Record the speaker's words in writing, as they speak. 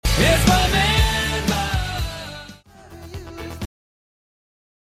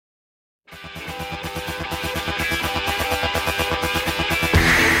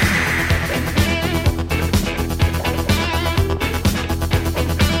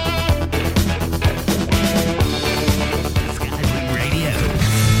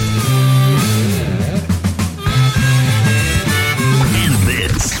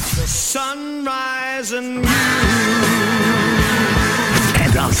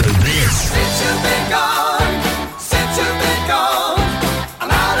Since you've been gone, I'm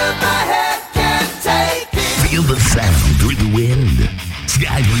out of my head, can't take it. Feel the sound through the wind.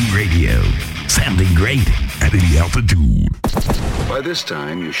 Sky Blue Radio, sounding great at any altitude. By this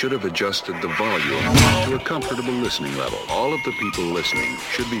time, you should have adjusted the volume to a comfortable listening level. All of the people listening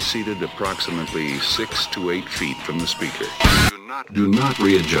should be seated approximately 6 to 8 feet from the speaker. Do not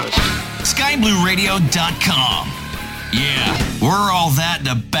readjust. SkyBlueRadio.com. Yeah, we're all that in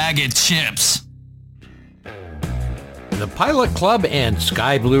a bag of chips. The Pilot Club and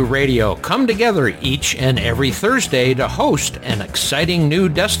Sky Blue Radio come together each and every Thursday to host an exciting new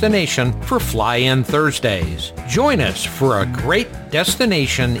destination for Fly-In Thursdays. Join us for a great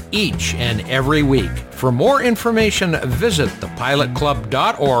destination each and every week. For more information, visit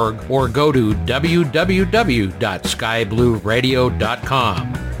thepilotclub.org or go to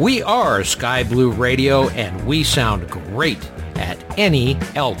www.skyblueradio.com. We are Sky Blue Radio, and we sound great at any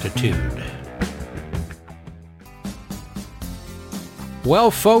altitude.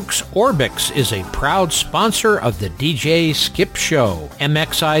 Well, folks, Orbix is a proud sponsor of the DJ Skip Show.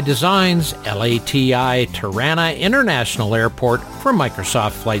 MXI Designs, LATI Tirana International Airport for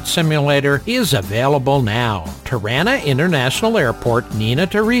Microsoft Flight Simulator is available now. Tirana International Airport, Nina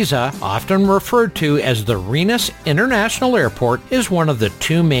Teresa, often referred to as the Renus International Airport, is one of the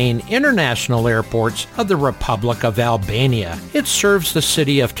two main international airports of the Republic of Albania. It serves the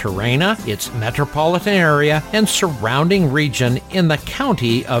city of Tirana, its metropolitan area, and surrounding region in the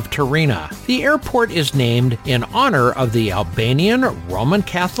county of Tirana. The airport is named in honor of the Albanian Roman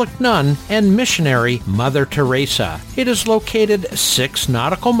Catholic nun and missionary Mother Teresa. It is located 6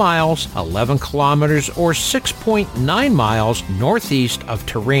 nautical miles, 11 kilometers or 6.9 miles northeast of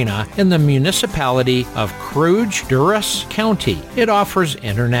Tirana in the municipality of Kruj, Durrës County. It offers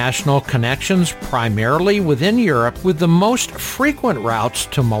international connections primarily within Europe, with the most frequent routes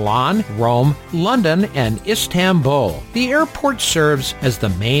to Milan, Rome, London, and Istanbul. The airport serves as the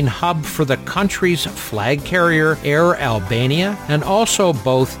main hub for the country's flag carrier Air Albania and also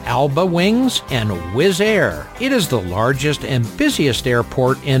both Alba Wings and Wizz Air. It is the largest and busiest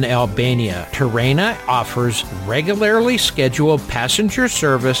airport in Albania. Tirana offers regularly scheduled passenger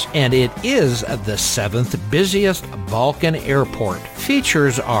service, and it is the 7th busiest Balkan airport.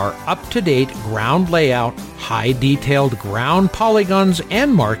 Features are up-to-date ground layout, high-detailed ground polygons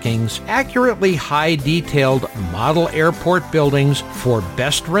and markings, accurately high-detailed model airport buildings for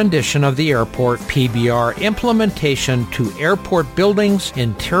best rendition of the airport, PBR implementation to airport buildings,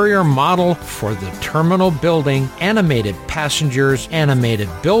 interior model for the terminal building, animated passengers, animated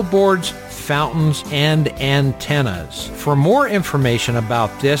billboards, fountains, and antennas. For more information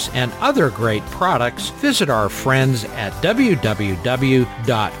about this and other great products, visit our friends at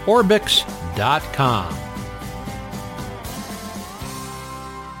www.orbix.com.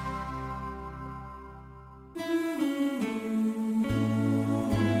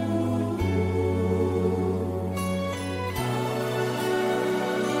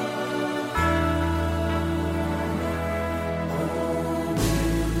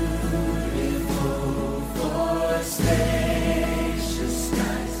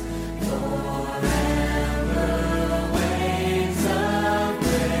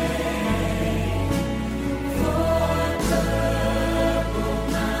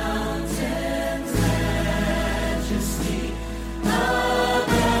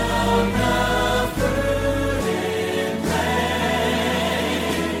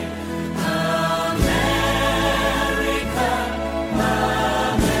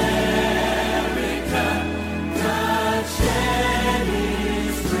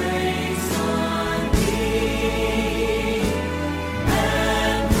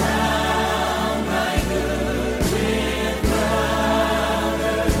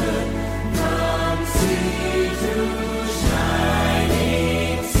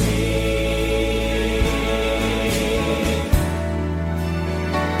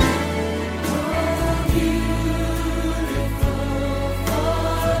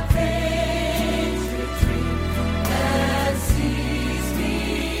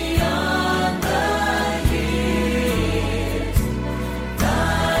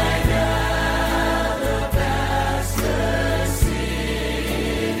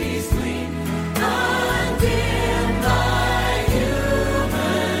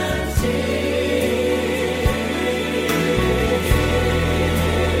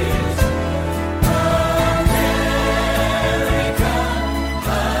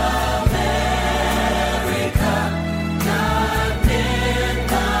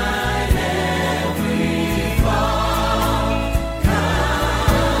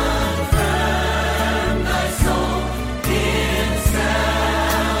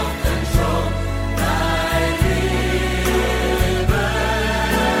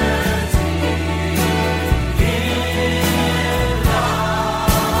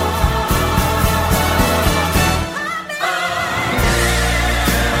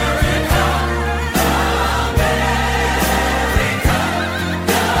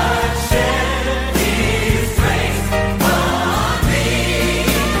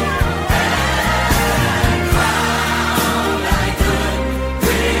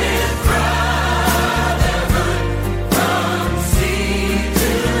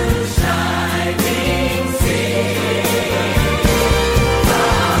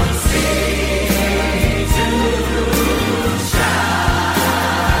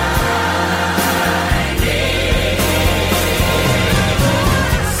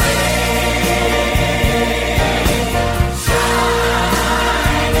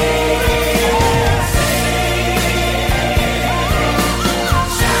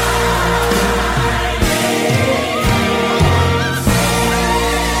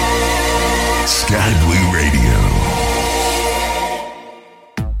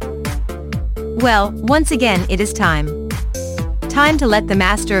 Well, once again it is time. Time to let the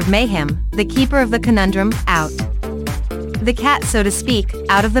master of mayhem, the keeper of the conundrum, out. The cat, so to speak,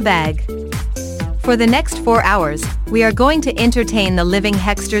 out of the bag. For the next 4 hours, we are going to entertain the living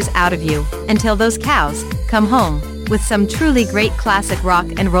hexters out of you, until those cows come home, with some truly great classic rock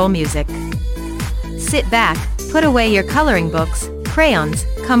and roll music. Sit back, put away your coloring books, crayons,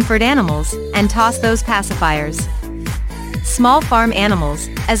 comfort animals, and toss those pacifiers. Small farm animals,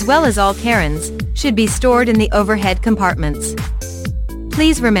 as well as all Karens, should be stored in the overhead compartments.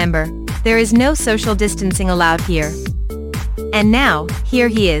 Please remember, there is no social distancing allowed here. And now, here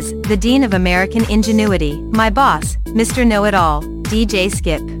he is, the Dean of American Ingenuity, my boss, Mr. Know-It-All, DJ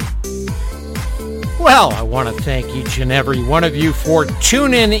Skip. Well, I want to thank each and every one of you for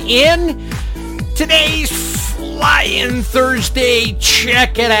tuning in. Today's Fly-In Thursday.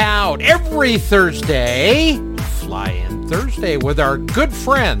 Check it out. Every Thursday, Fly-In Thursday with our good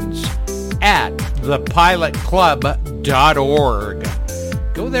friends at thepilotclub.org.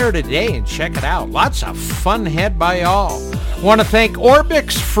 Go there today and check it out. Lots of fun had by all. Want to thank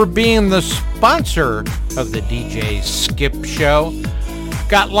Orbix for being the sponsor of the DJ Skip Show.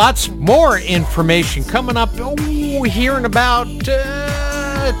 Got lots more information coming up here in about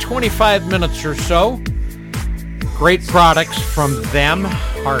 25 minutes or so. Great products from them,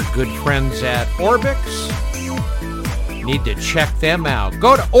 our good friends at Orbix. Need to check them out.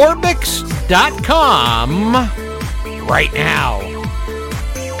 Go to Orbix.com right now.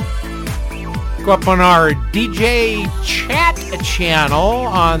 Go up on our DJ chat channel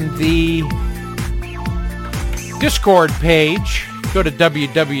on the Discord page. Go to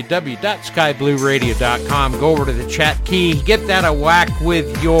www.skyblueradio.com. Go over to the chat key. Get that a whack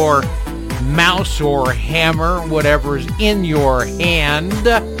with your mouse or hammer, whatever's in your hand.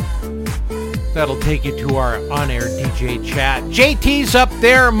 That'll take you to our on-air DJ chat. JT's up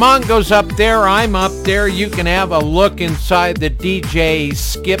there, Mongo's up there, I'm up there. You can have a look inside the DJ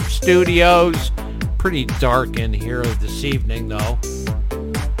Skip Studios. Pretty dark in here this evening, though.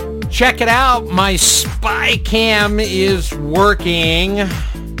 Check it out. My spy cam is working.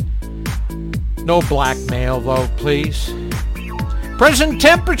 No blackmail, though, please. Present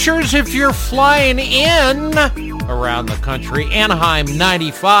temperatures if you're flying in around the country. Anaheim,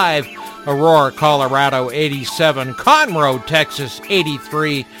 95. Aurora, Colorado, 87. Conroe, Texas,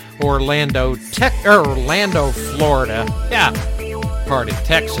 83. Orlando, Florida. Yeah, part of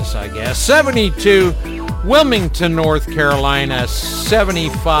Texas, I guess. 72. Wilmington, North Carolina,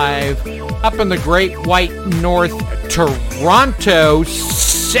 75. Up in the Great White North, Toronto,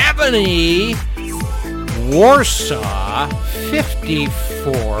 70. Warsaw,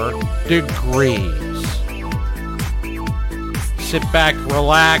 54 degrees. Sit back,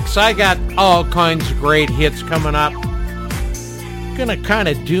 relax. I got all kinds of great hits coming up. Gonna kind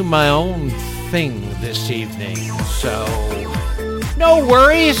of do my own thing this evening, so no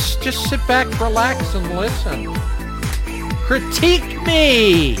worries. Just sit back, relax, and listen. Critique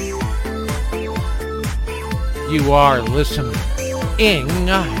me. You are listening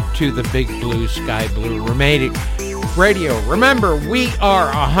to the Big Blue Sky Blue Radio. Remember, we are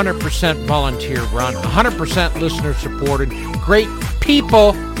 100% volunteer run, 100% listener supported. Great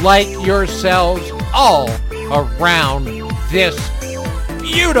people like yourselves all around this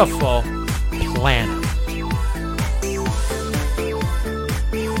beautiful planet.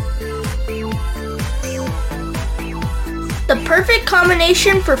 The perfect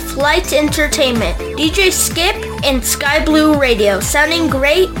combination for flight entertainment. DJ Skip and Sky Blue Radio, sounding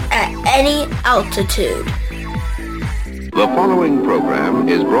great at any altitude. The following program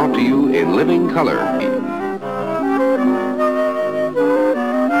is brought to you in living color.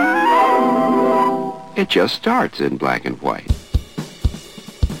 It just starts in black and white.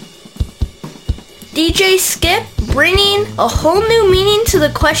 DJ Skip, bringing a whole new meaning to the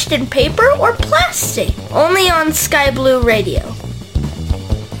question paper or plastic, only on Sky Blue Radio.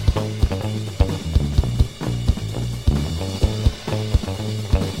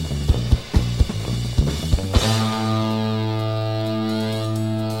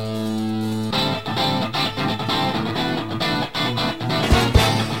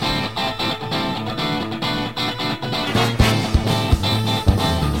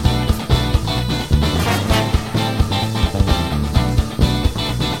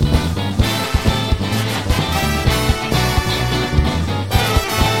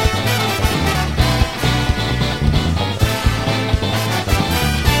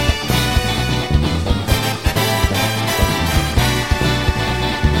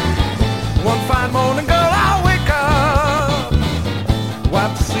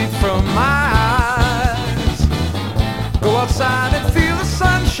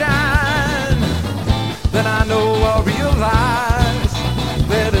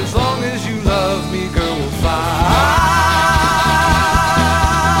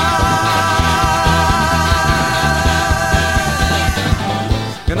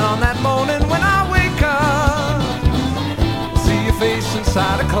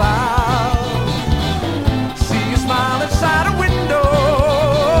 cloud. See you smile inside a window,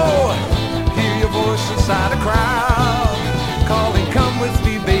 hear your voice inside a crowd, calling, come with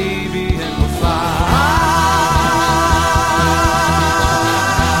me, baby, and we'll fly.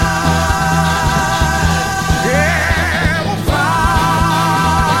 Yeah, we'll fly.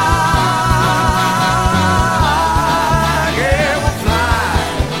 Yeah, we'll fly.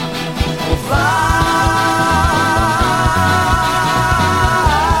 We'll fly.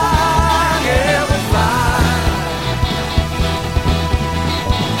 Yeah, we'll fly.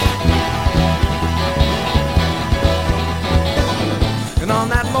 And on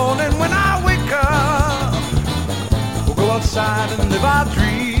that morning when I wake up, we'll go outside and live our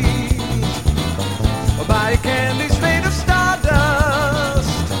dreams. We'll buy candies made of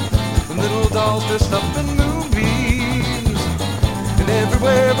stardust and little dolls dressed up in moonbeams. And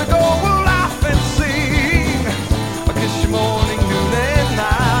everywhere we go we'll laugh and sing. I'll kiss you morning, noon and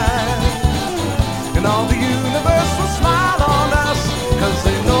night. And all the universe will smile on us, 'cause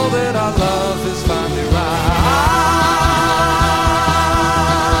they know that our love is finally right.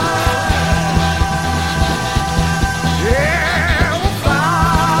 Yeah, we'll fly.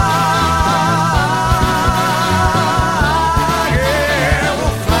 Yeah,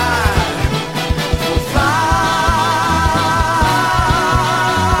 we'll fly. We'll fly.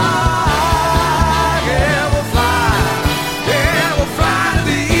 Yeah, we'll fly. Yeah, we'll fly to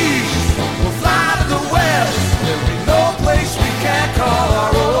the east. We'll fly to the west. There'll be no place we can't call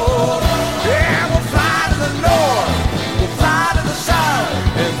our own. Yeah, we'll fly to the north. We'll fly to the south.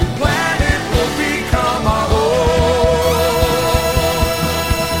 Every planet will become our home.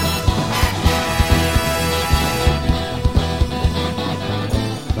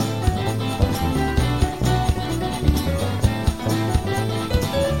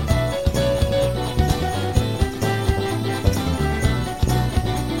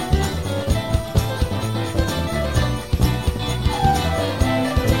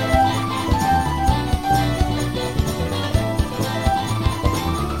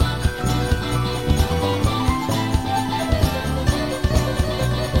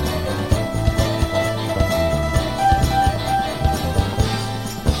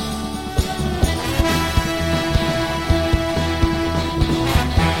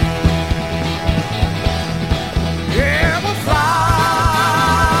 Yeah, we'll fly.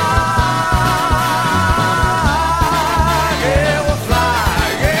 Yeah, we'll fly.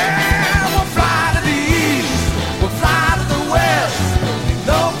 Yeah, we'll fly to the east. We'll fly to the west. There'll be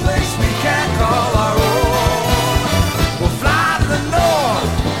no place we can't call our own. We'll fly to the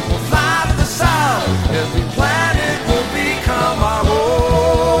north. We'll fly to the south. Every planet will become our home.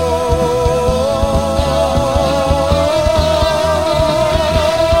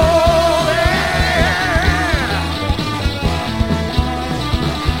 Yeah.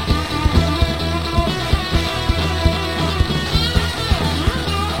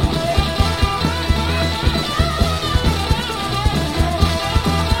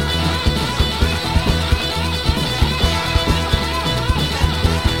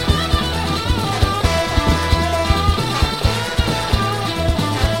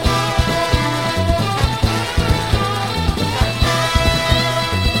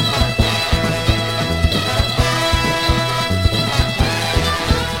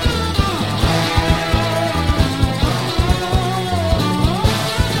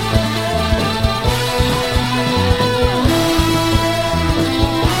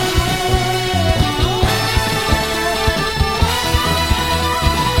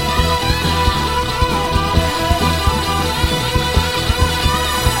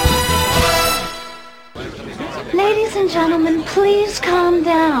 Ladies and gentlemen, please calm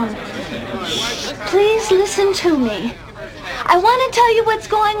down. Shh, please listen to me. I want to tell you what's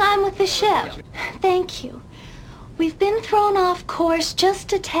going on with the ship. Thank you. We've been thrown off course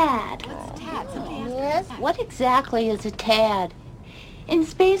just a tad. Yes? What exactly is a tad? In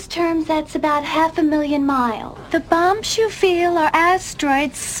space terms, that's about 500,000 miles. The bumps you feel are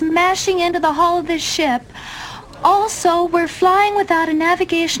asteroids smashing into the hull of the ship. Also, we're flying without a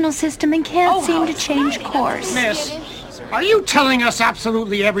navigational system and can't seem to change course. Miss, are you telling us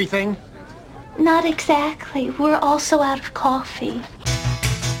absolutely everything? Not exactly. We're also out of coffee.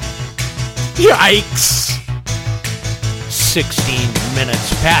 Yikes! 16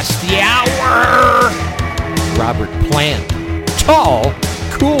 minutes past the hour! Robert Plant. Tall,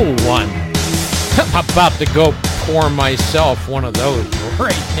 cool one. I'm about to go pour myself one of those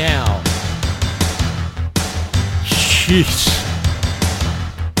right now. Jeez.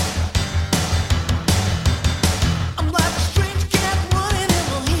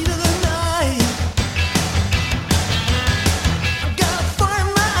 Gotta find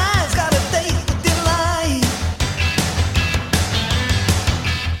my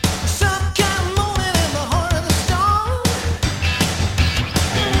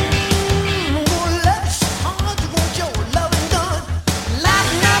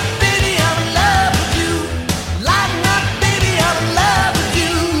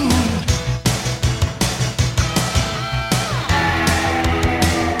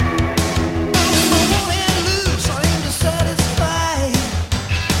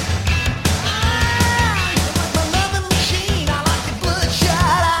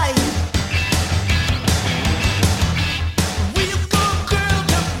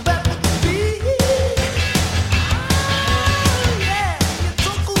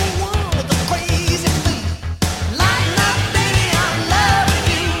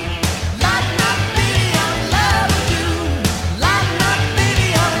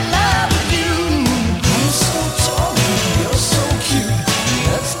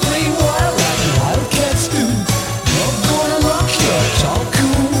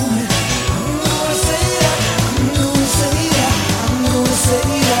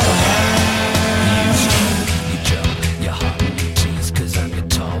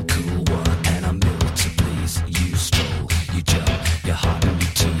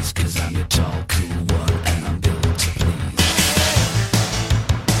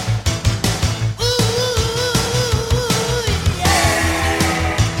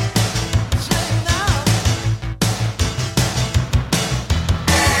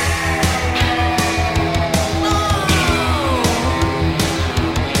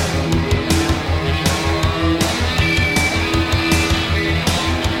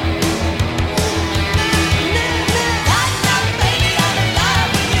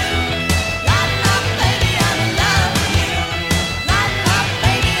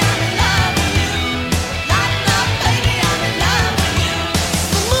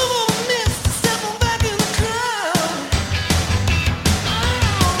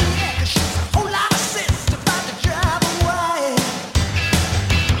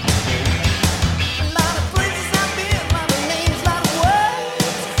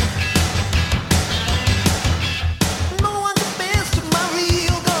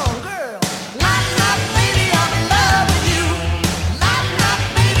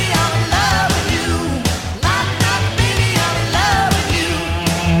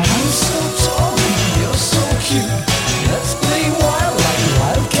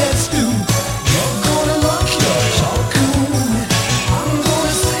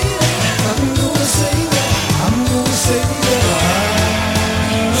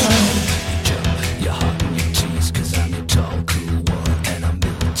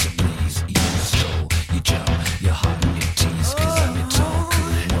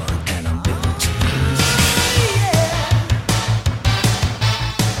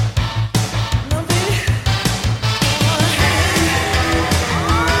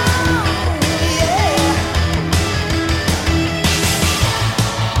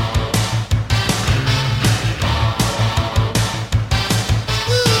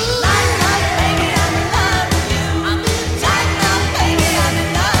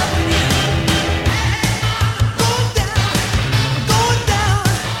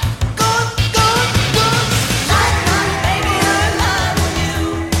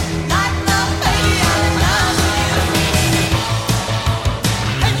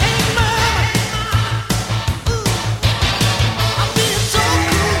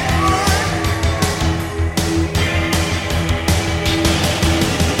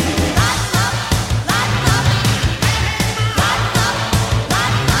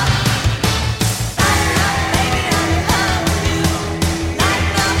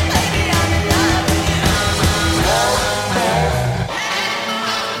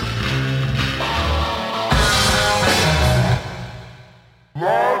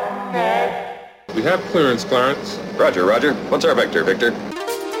We have clearance, Clarence. Roger, Roger. What's our vector, Victor?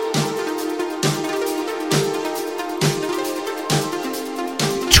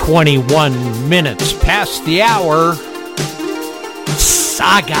 "21 minutes past the hour."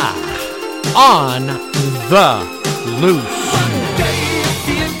 Saga on the Loose.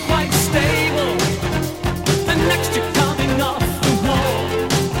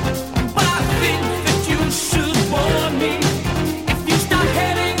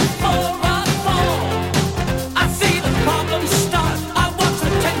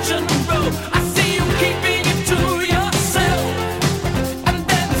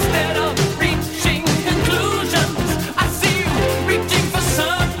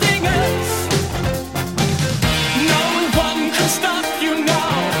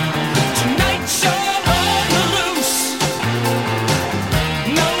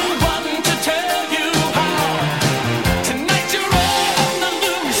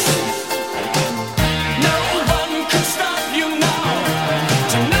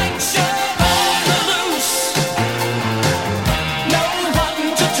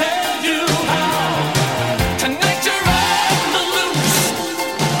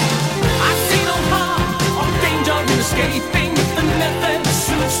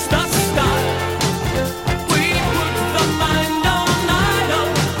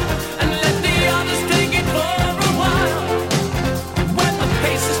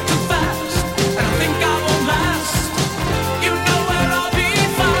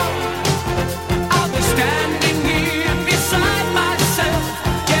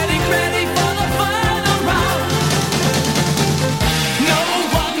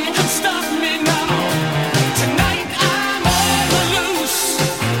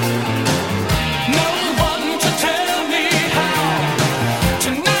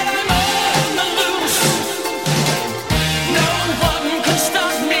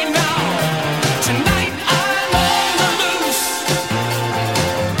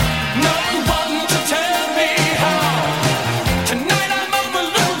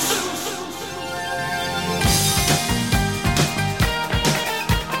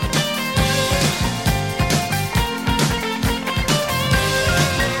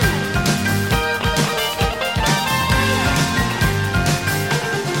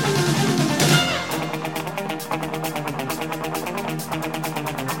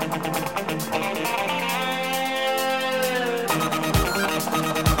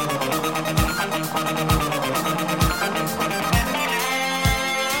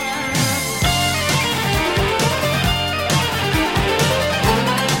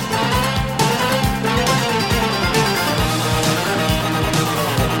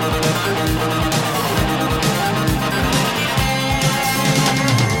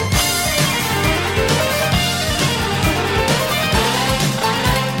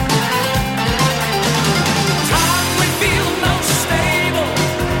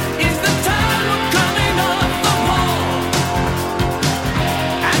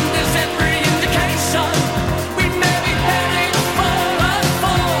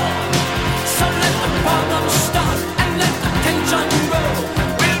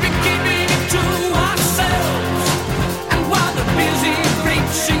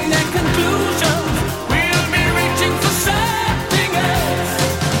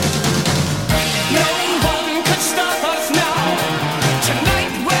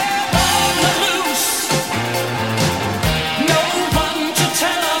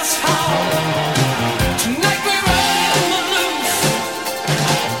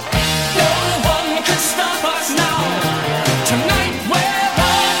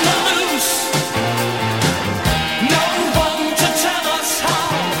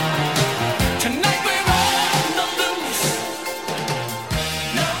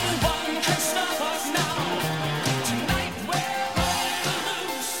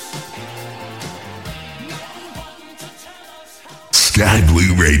 Sky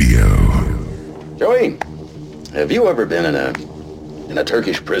Blue Radio. Joey, have you ever been in a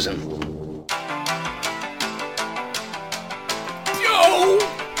Turkish prison?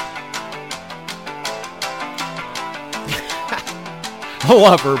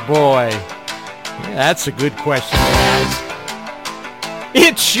 Lover boy. Yeah, that's a good question to ask.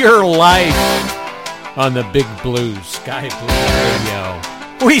 It's your life on the Big Blue Sky Blue Radio.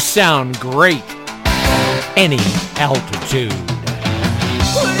 We sound great at any altitude.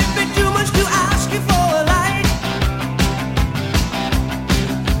 Would it be too much to ask you for a light?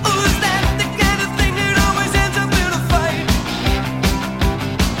 Or is that the kind of thing that always ends up in a fight?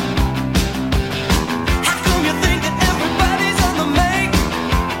 How come you think that everybody's on the make?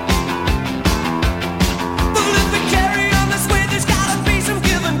 Well, if we carry on this way, there's gotta be some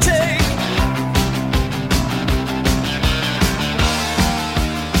give and take.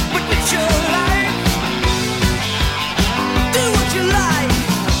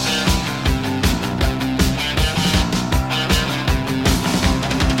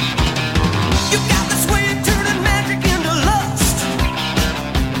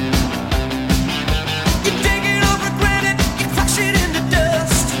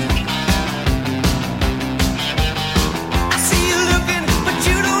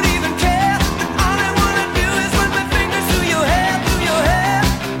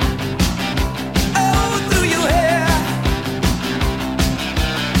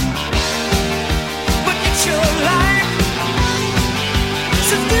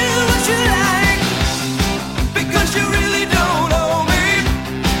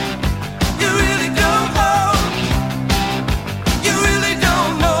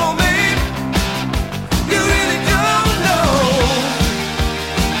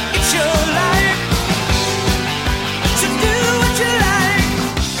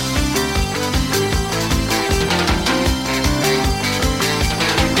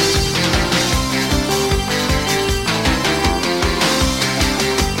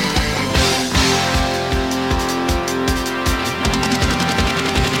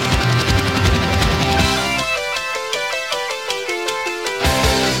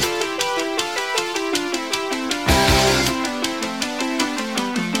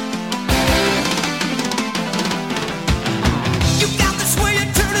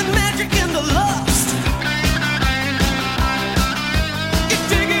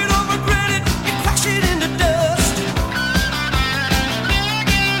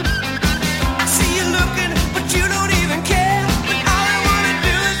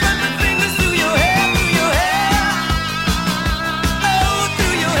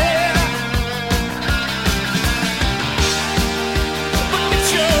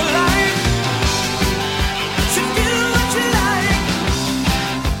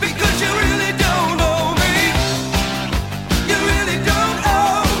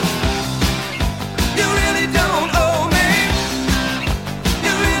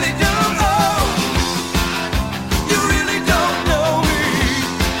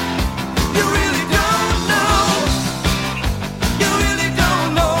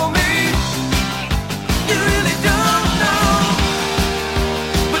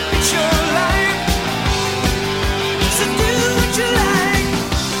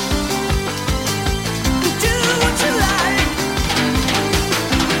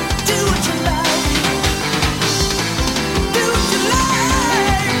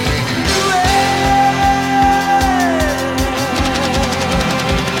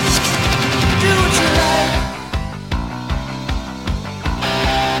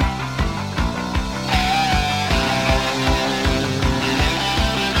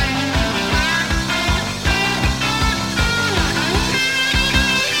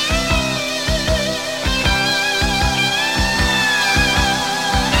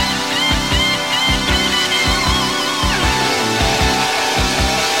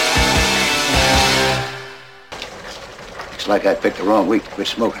 like I picked the wrong week to quit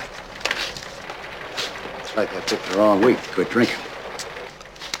smoking. Looks like I picked the wrong week to quit drinking.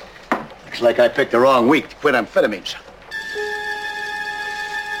 Looks like I picked the wrong week to quit amphetamines.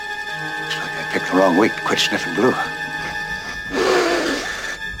 Looks like I picked the wrong week to quit sniffing glue.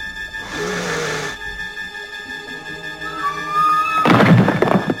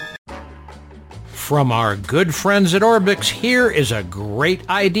 From our good friends at Orbix, here is a great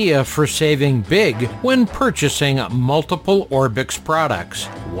idea for saving big when purchasing multiple Orbix products.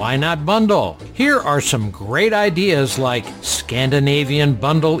 Why not bundle? Here are some great ideas like Scandinavian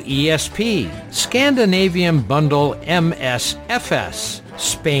Bundle ESP, Scandinavian Bundle MSFS,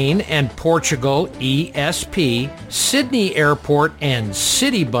 Spain and Portugal ESP, Sydney Airport and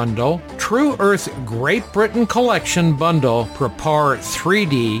City Bundle, True Earth Great Britain Collection Bundle, Prepar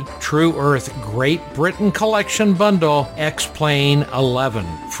 3D, True Earth Great Britain Collection Bundle, X-Plane 11.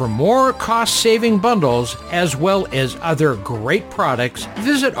 For more cost-saving bundles, as well as other great products,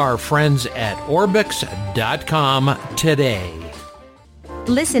 visit our friends at Orbix.com today.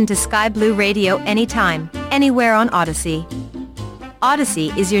 Listen to Sky Blue Radio anytime, anywhere on Odyssey.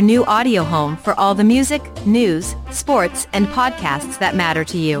 Odyssey is your new audio home for all the music, news, sports, and podcasts that matter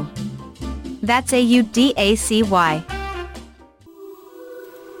to you. That's AUDACY.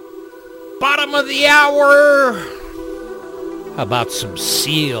 Bottom of the hour! How about some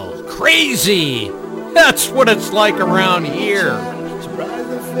Seal? Crazy! That's what it's like around here.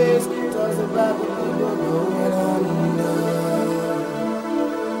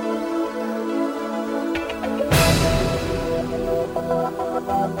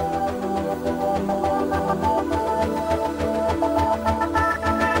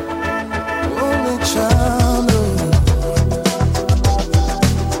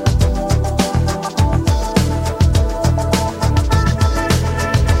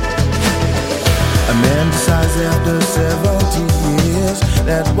 After 70 years,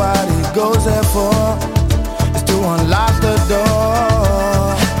 that what he goes there for is to unlock the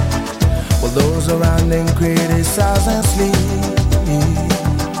door. While those around him criticize and sleep.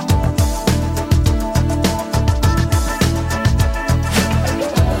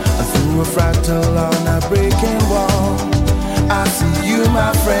 And through a fractal on a breaking wall, I see you,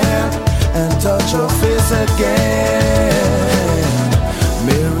 my friend, and touch your face again.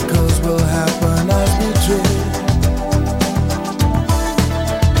 Miracles will happen as we dream.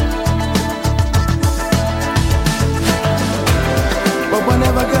 But we're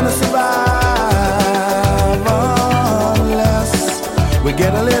never gonna survive unless we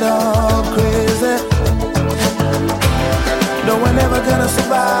get a little crazy. No, we're never gonna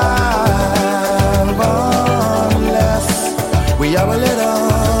survive unless we are a little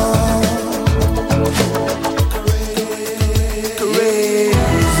crazy.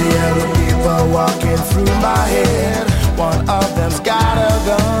 Other people walking through my head. One of them's got a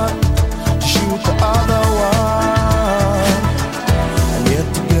gun to shoot the other one.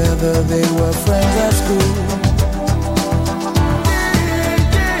 Together they were friends at school.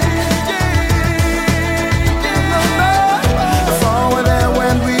 If all were there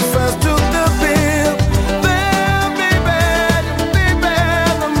when we first took the pill, then baby,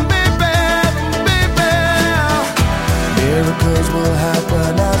 miracles will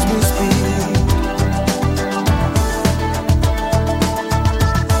happen as we speak.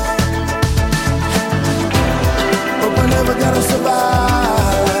 But we're never gonna survive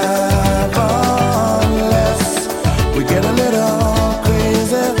unless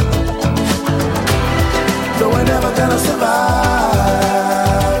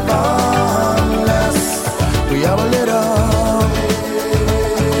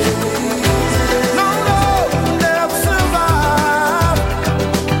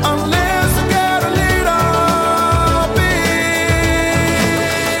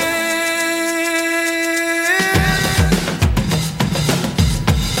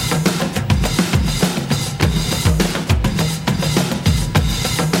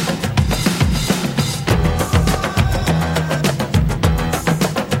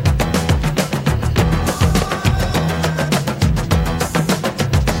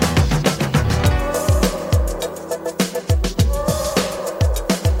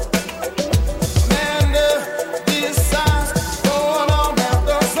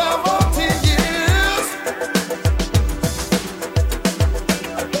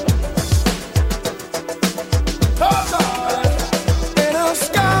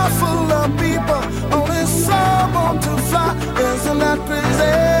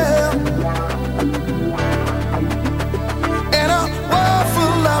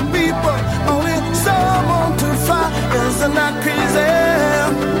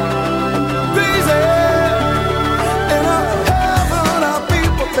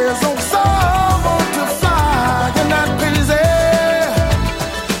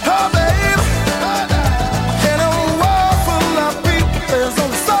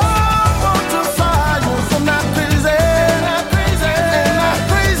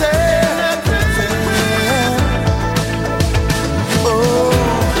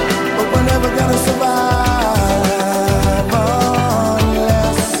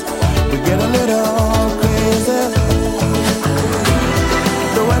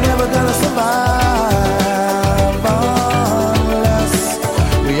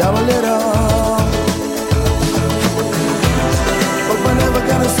We are a little, but we're never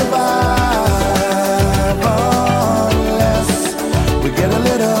gonna survive unless we get a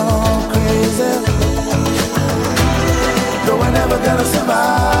little crazy. No, we're never gonna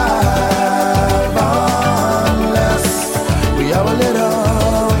survive unless we are a little.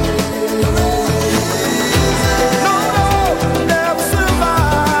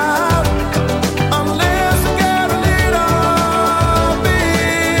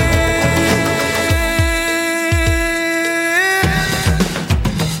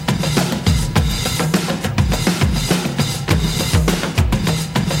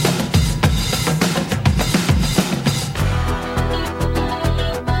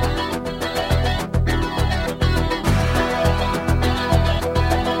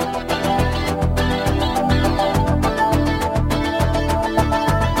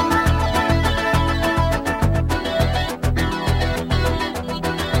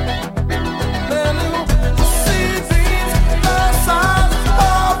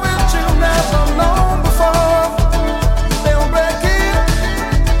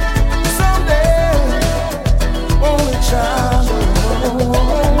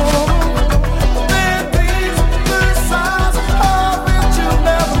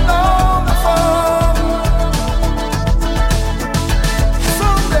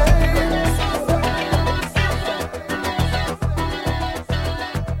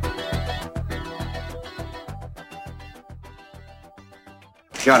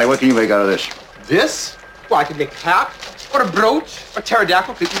 Johnny, what can you make out of this? This? Well, I could make a cap, or a brooch, a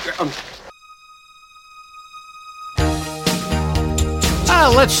pterodactyl.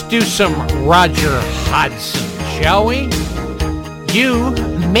 Let's do some Roger Hodgson, shall we? You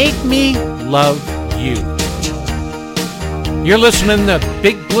make me love you. You're listening to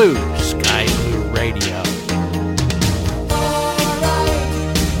Big Blue, Sky Blue Radio.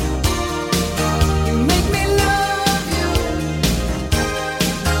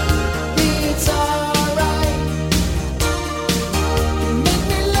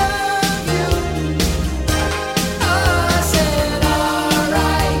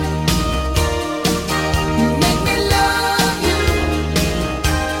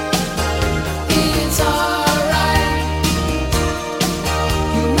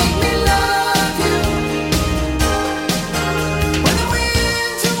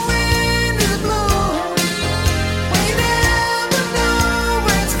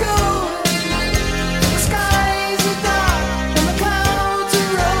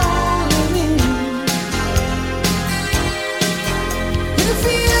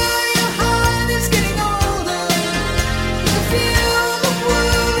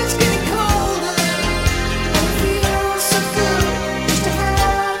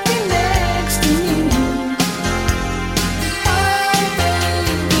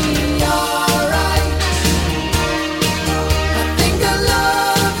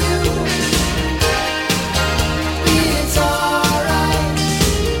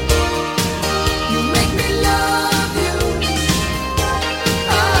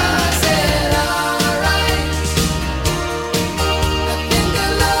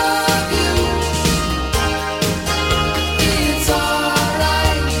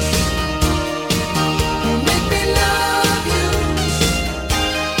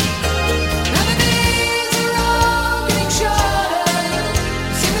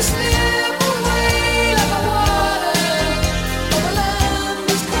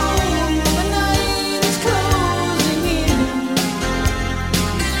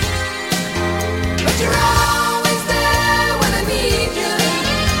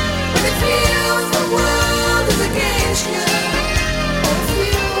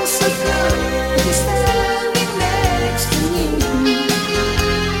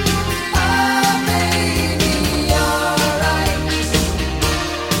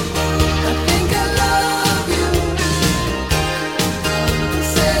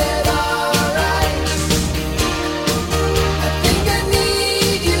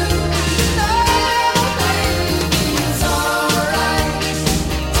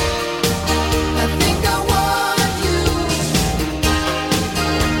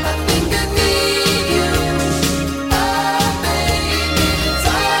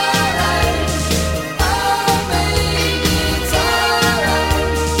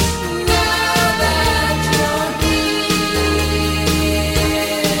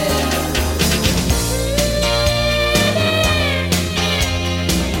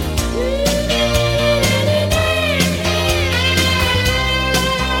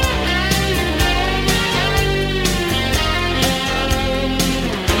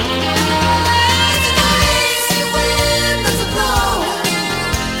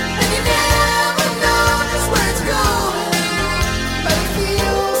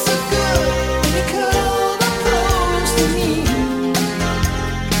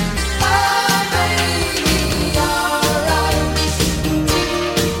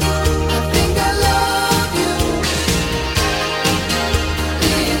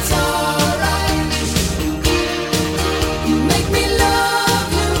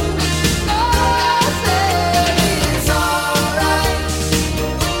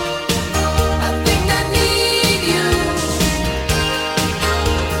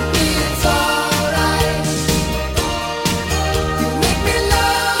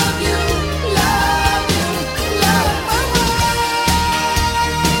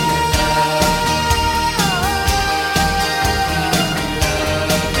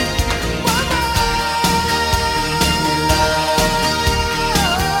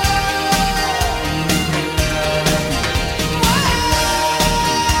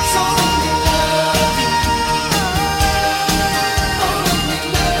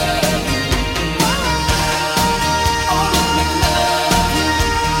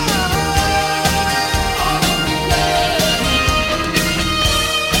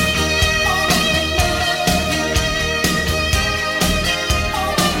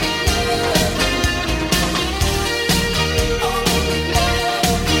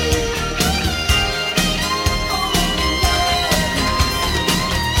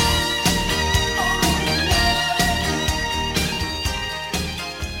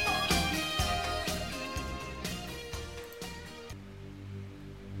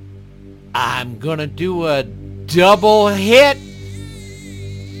 I'm gonna do a double hit.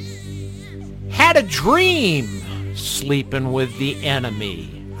 Had a dream sleeping with the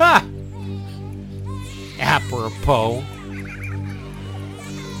enemy. Ha! Apropos.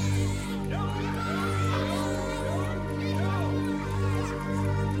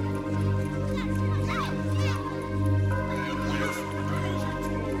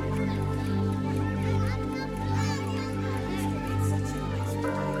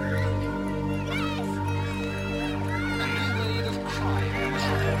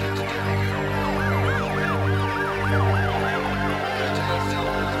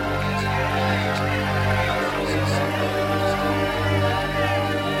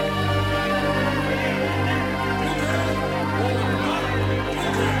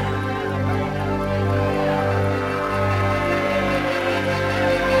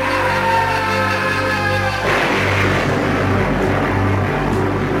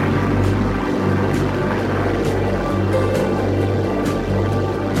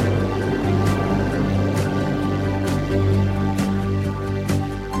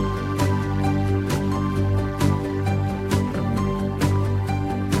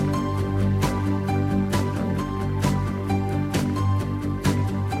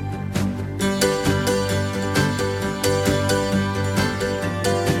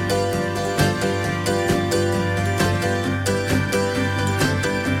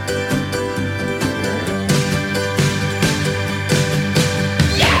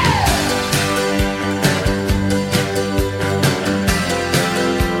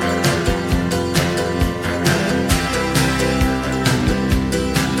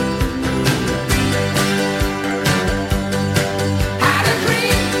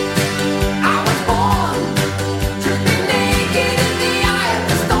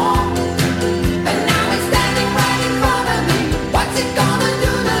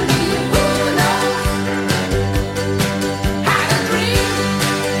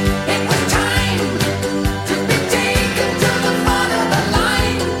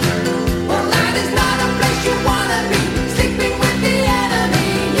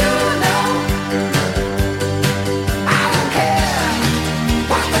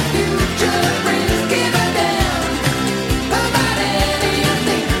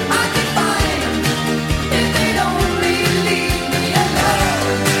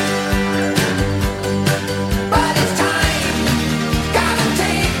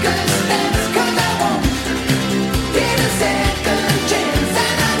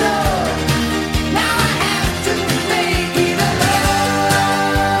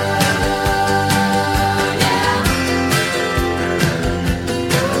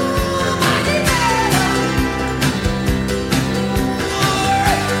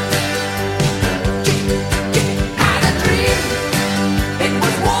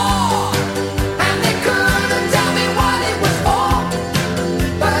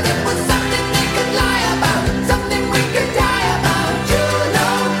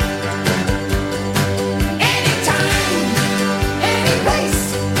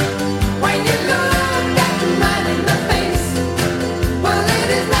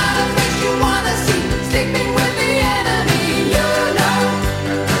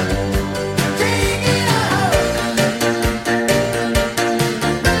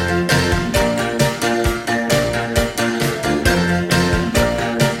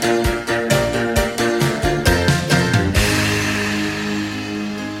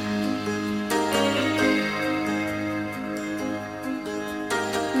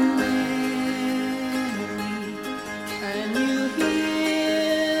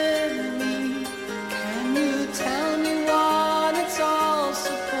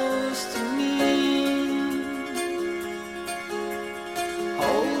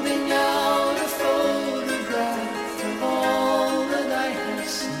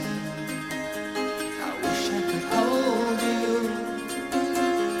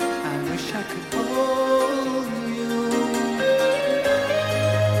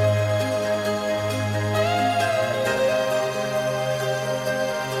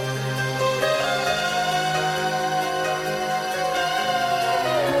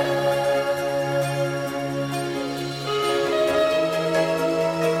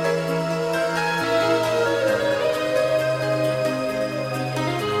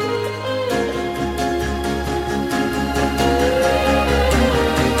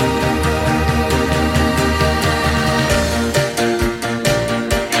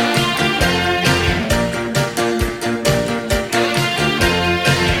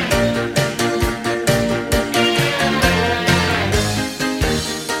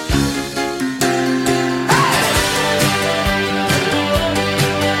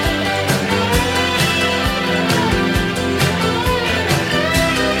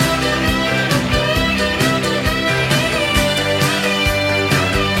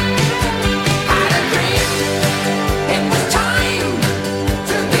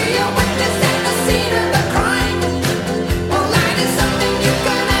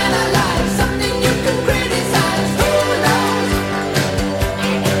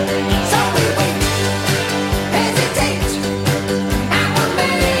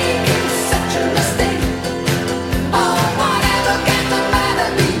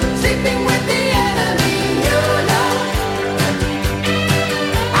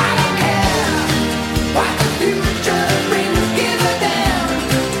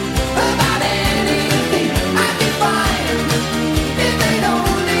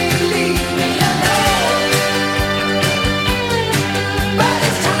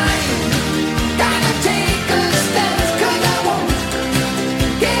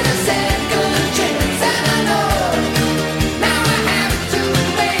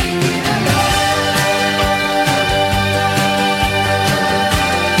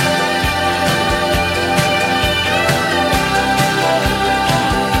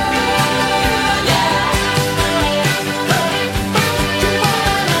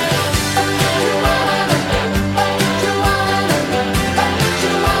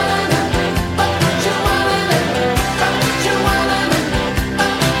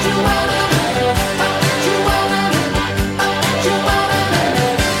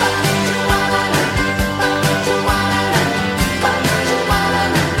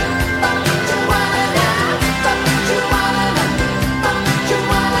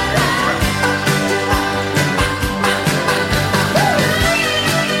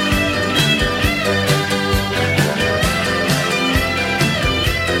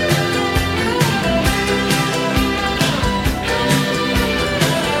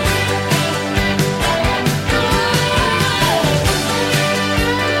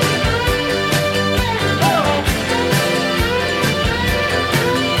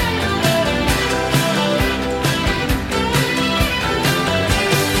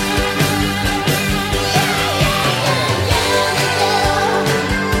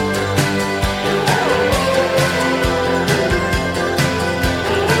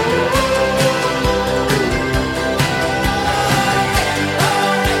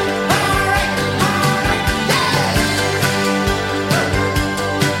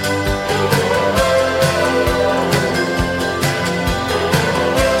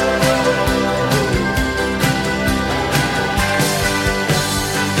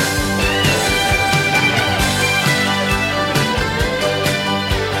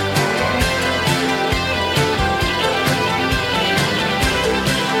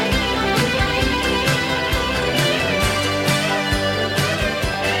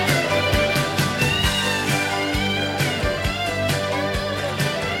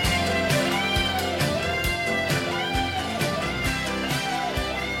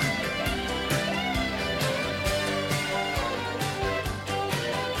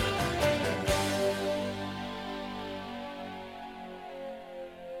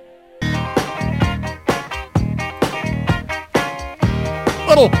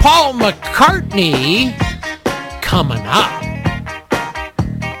 little Paul McCartney coming up.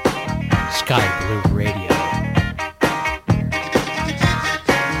 Sky Blue Radio.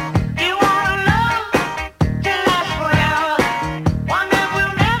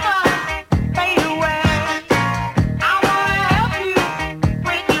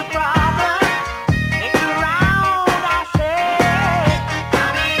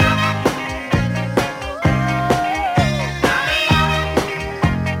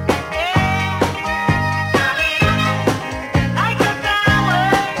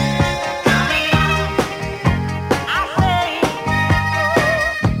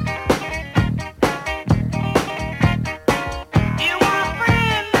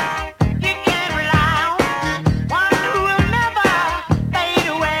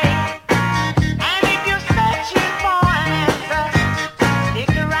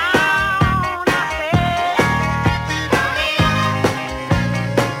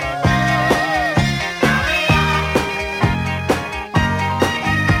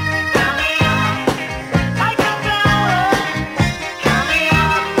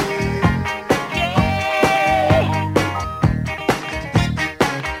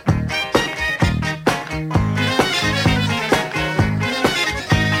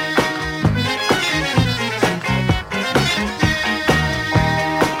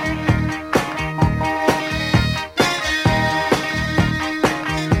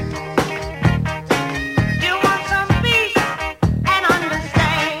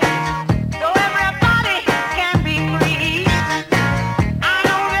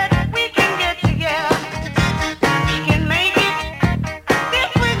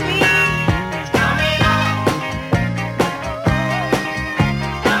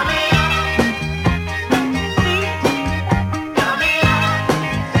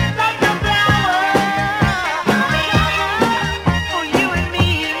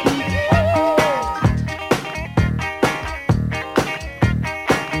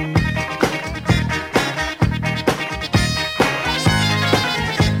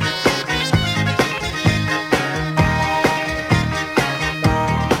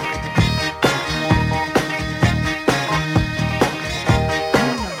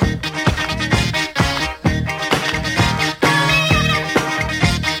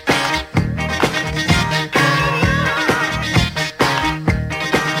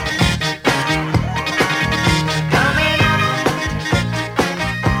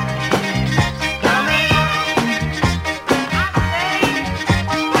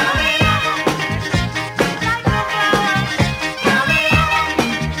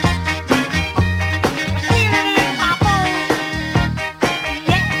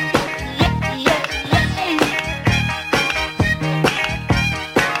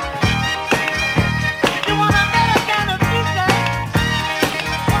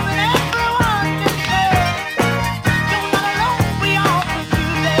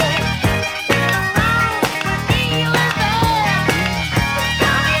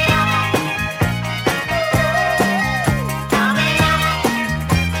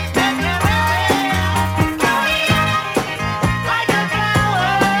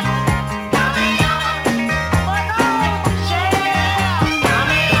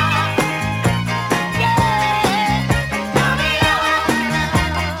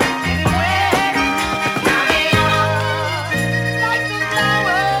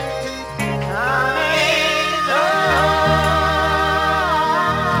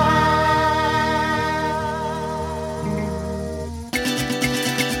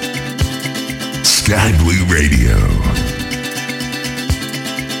 Sky Blue Radio.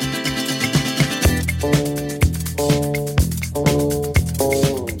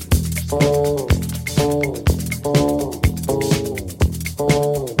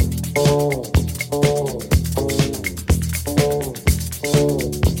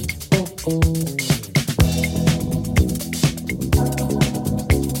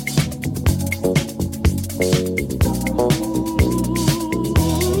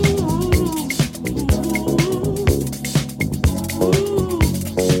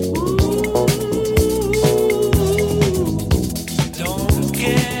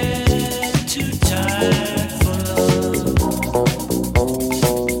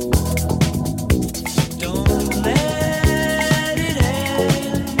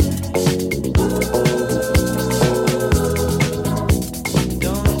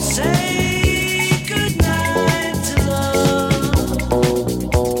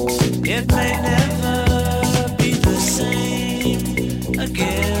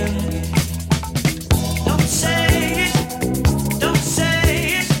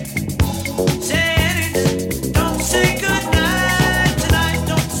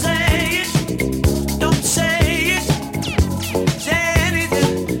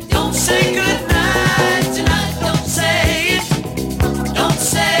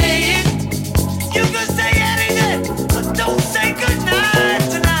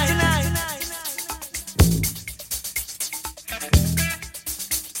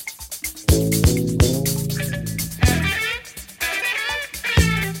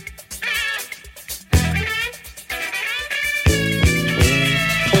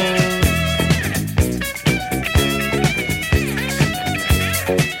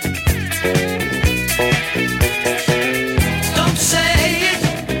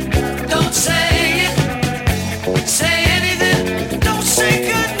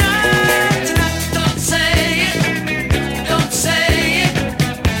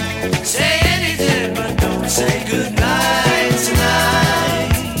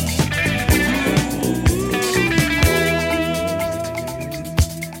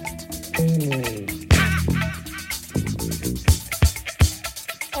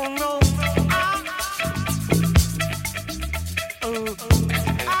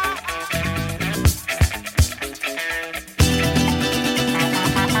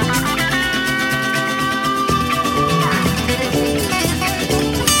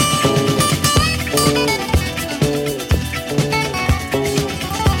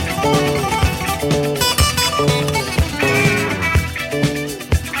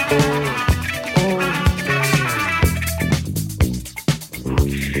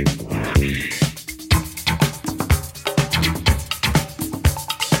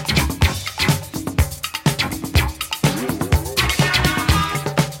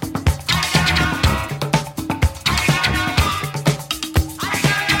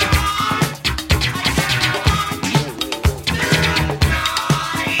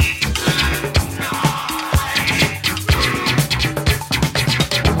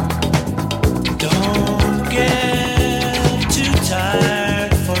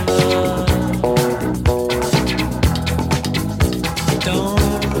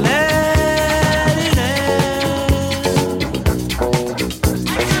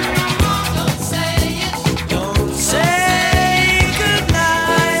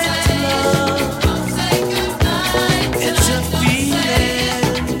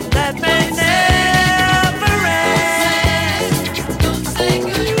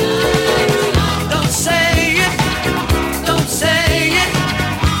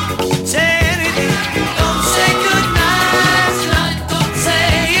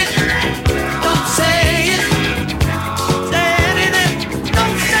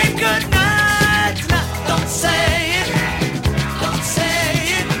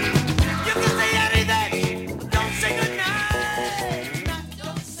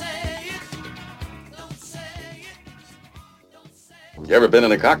 You ever been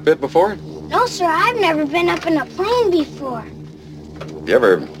in a cockpit before? No, sir, I've never been up in a plane before. You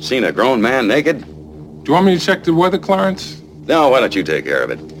ever seen a grown man naked? Do you want me to check the weather, Clarence? No, why don't you take care of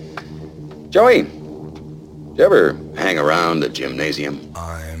it? Joey, do you ever hang around the gymnasium?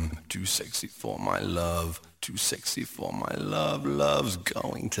 I'm too sexy for my love, too sexy for my love, love's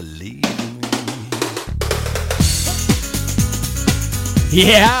going to leave me.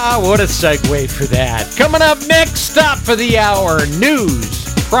 Yeah, what a segue for that. Coming up next, stop for the hour,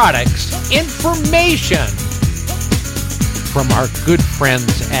 news, products, information from our good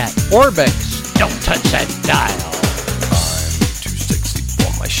friends at Orbix. Don't touch that dial. I'm too sexy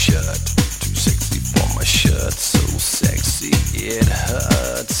for my shirt, too sexy for my shirt, so sexy it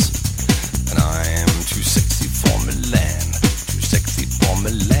hurts. And I'm too sexy for Milan, too sexy for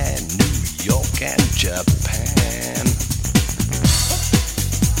Milan, New York and Japan.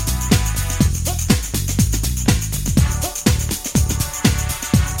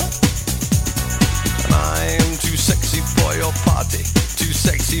 I'm too sexy for your party, too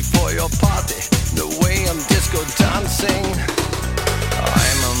sexy for your party. The way I'm disco dancing,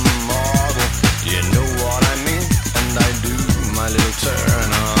 I'm a model, you know what I mean. And I do my little turn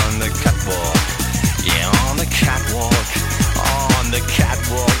on the catwalk, yeah, on the catwalk, on the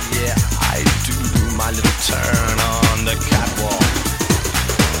catwalk, yeah, I do my little turn on the catwalk.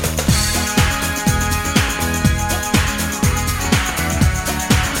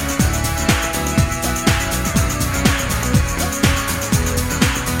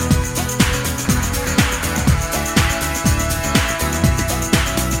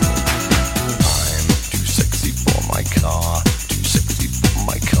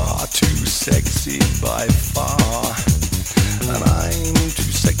 Sexy by far, and I'm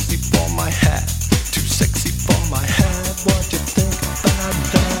too sexy for my hat, too sexy for my hat. What do you think about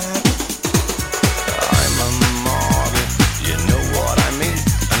that? I'm a model, you know what I mean,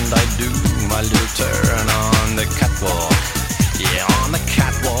 and I do my little turn on the catwalk, yeah, on the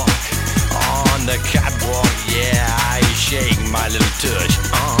catwalk, on the catwalk, yeah, I shake my little tush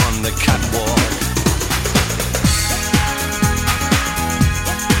on the catwalk.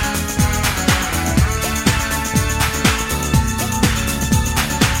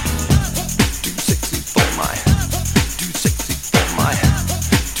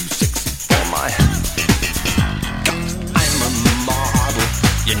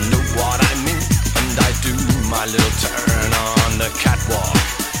 My little turn on the catwalk,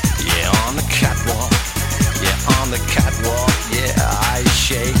 yeah, on the catwalk, yeah, on the catwalk, yeah, I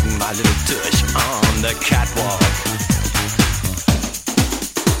shake my little tush on the catwalk.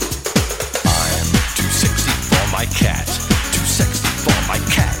 I'm too sexy for my cat, too sexy for my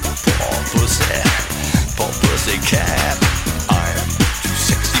cat, poor pussy cat. I'm too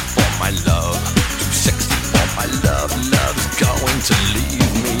sexy for my love, too sexy for my love, love's going to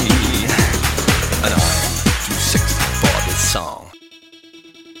leave me, and I'm too sexy for this song.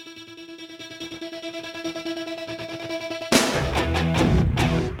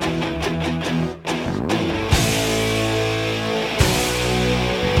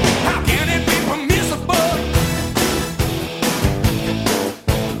 How can it be permissible?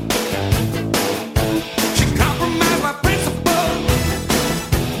 She compromised my principle.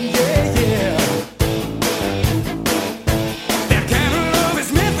 Yeah, yeah. That kind of love is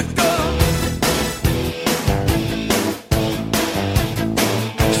mythical.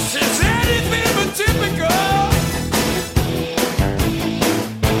 She's anything but typical.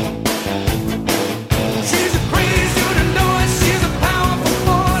 She's a crazy, you to know it. She's a powerful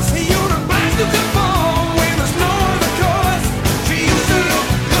force. You to rise to conform when there's no other course. She used to look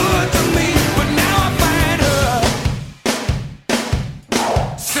good to me, but now I find her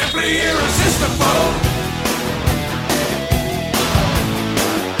simply irresistible.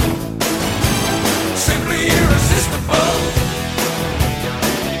 Simply irresistible.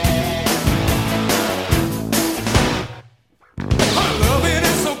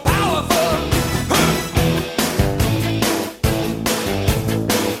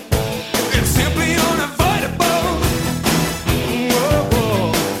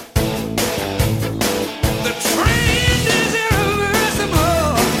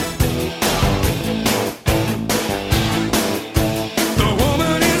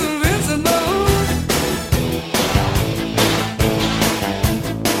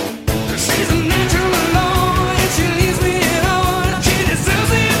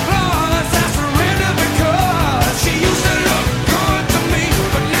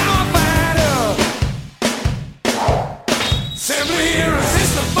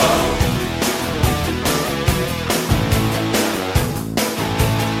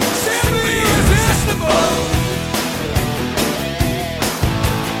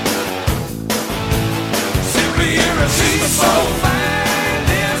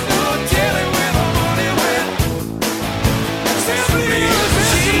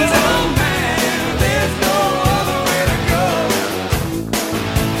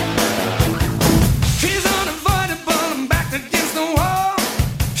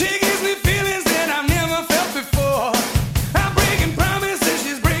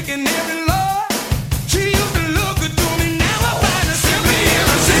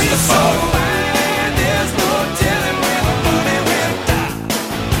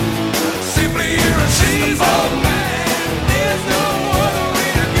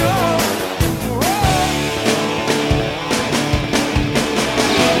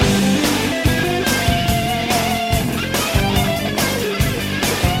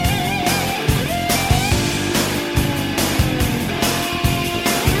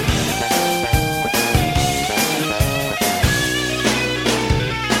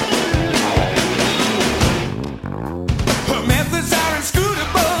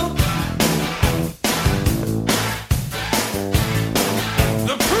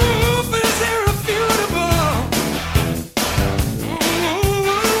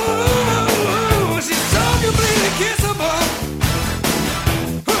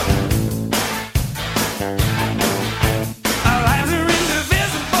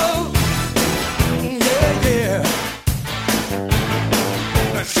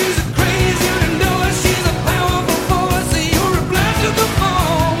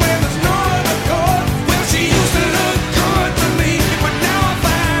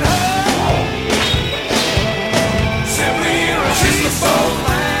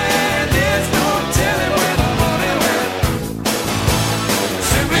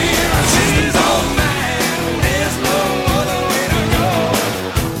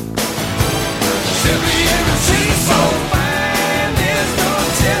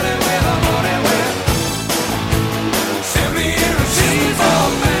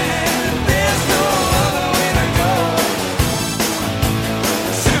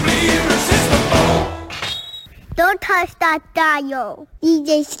 Don't touch that dial.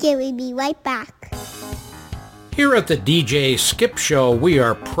 DJ Skip will be right back. Here at the DJ Skip Show, we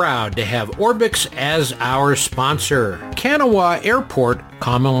are proud to have Orbix as our sponsor. Kanawha Airport,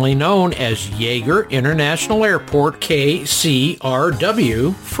 commonly known as Yeager International Airport,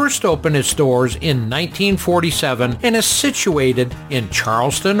 KCRW, first opened its doors in 1947 and is situated in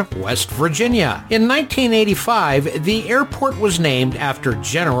Charleston, West Virginia. In 1985, the airport was named after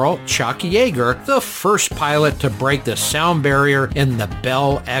General Chuck Yeager, the first pilot to break the sound barrier in the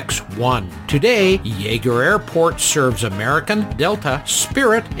Bell X-1. Today, Yeager Airport serves American, Delta,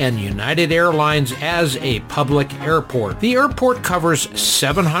 Spirit, and United Airlines as a public airport. The airport covers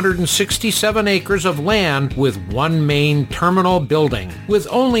 767 acres of land with one main terminal building. With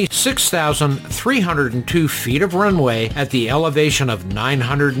only 6,302 feet of runway at the elevation of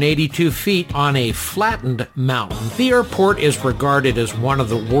 982 feet on a flattened mountain, the airport is regarded as one of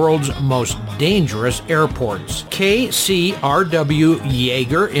the world's most dangerous airports. KCRW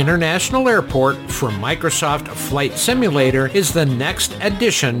Yeager International Airport from Microsoft Flight Simulator is the next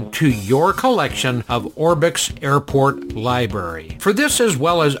addition to your collection of Orbix Airport Library. For this as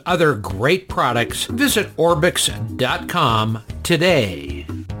well as other great products, visit Orbix.com today.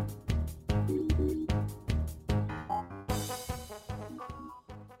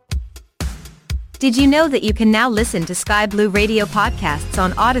 Did you know that you can now listen to Sky Blue Radio podcasts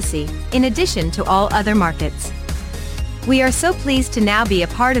on Odyssey, in addition to all other markets? We are so pleased to now be a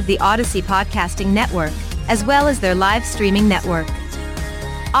part of the Odyssey podcasting network, as well as their live streaming network.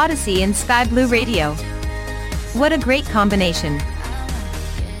 Odyssey and Sky Blue Radio. What a great combination.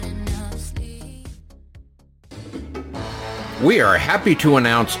 We are happy to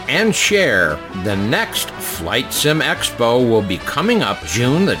announce and share the next Flight Sim Expo will be coming up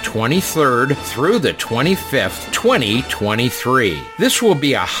June the 23rd through the 25th, 2023. This will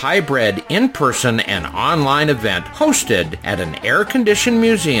be a hybrid in-person and online event hosted at an air-conditioned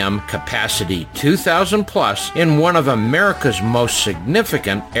museum, capacity 2,000 plus, in one of America's most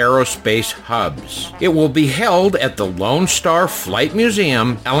significant aerospace hubs. It will be held at the Lone Star Flight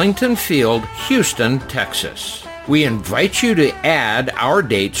Museum, Ellington Field, Houston, Texas. We invite you to add our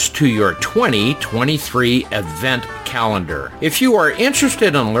dates to your 2023 event calendar. If you are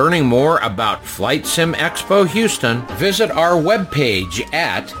interested in learning more about Flight Sim Expo Houston, visit our webpage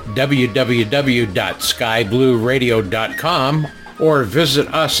at www.skyblueradio.com or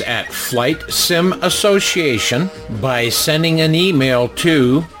visit us at Flight Sim Association by sending an email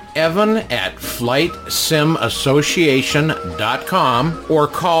to evan@flightsimassociation.com or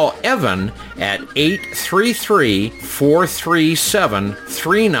call Evan at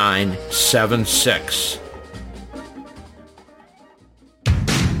 833-437-3976.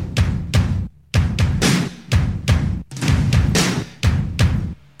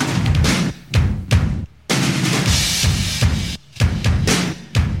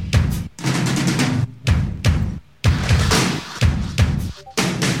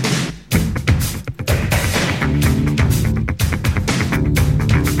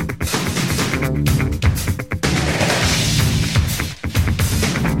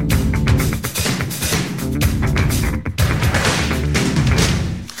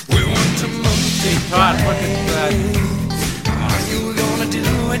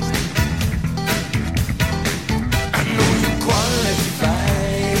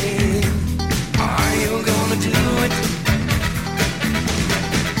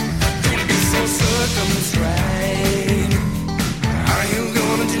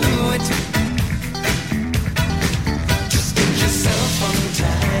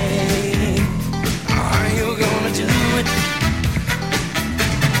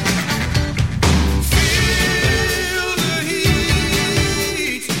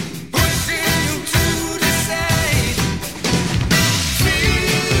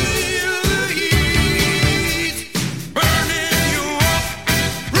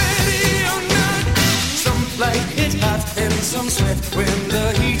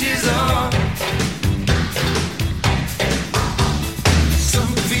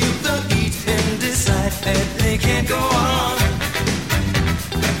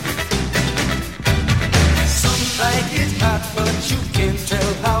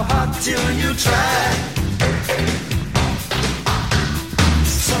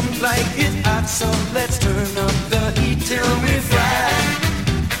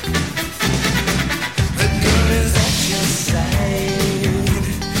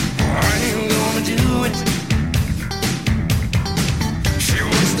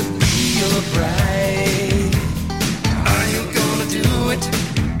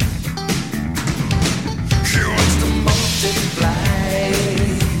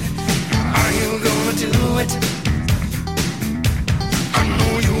 Are you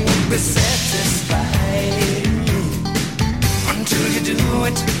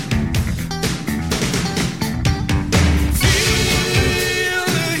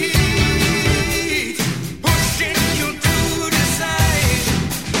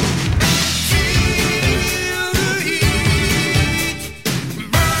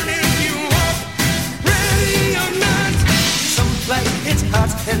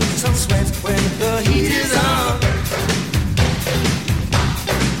and some sweat when the heat is on.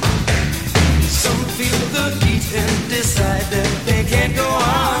 Some feel the heat and decide that they can't go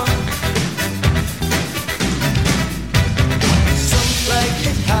on. Some like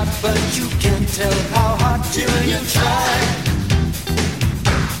it hot, but you can't tell how hot till you try.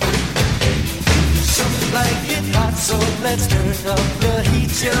 Some like it hot, so let's turn up the heat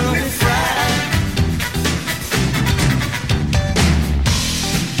till we fry.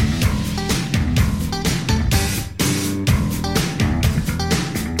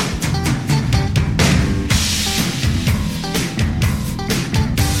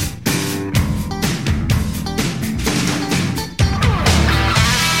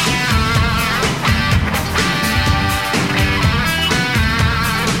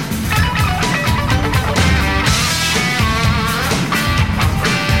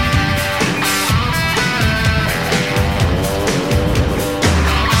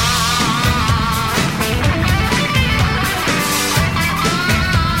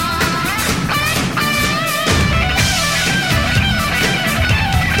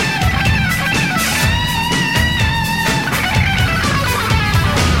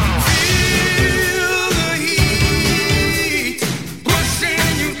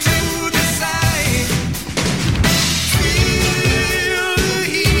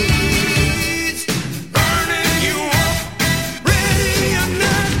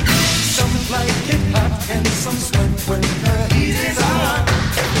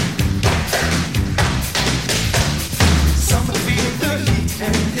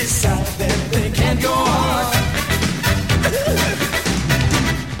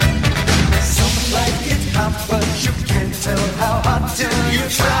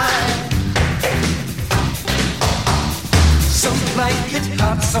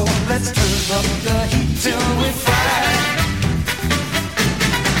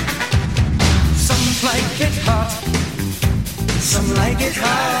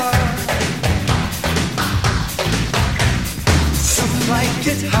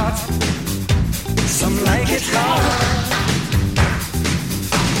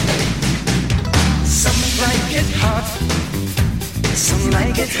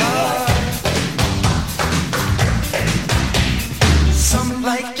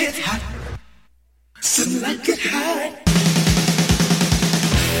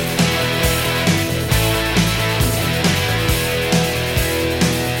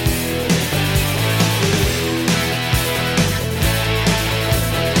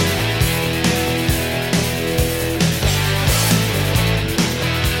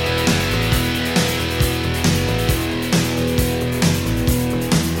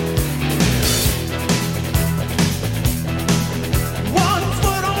 One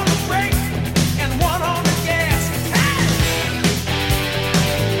foot on the brake and one on the gas. Hey!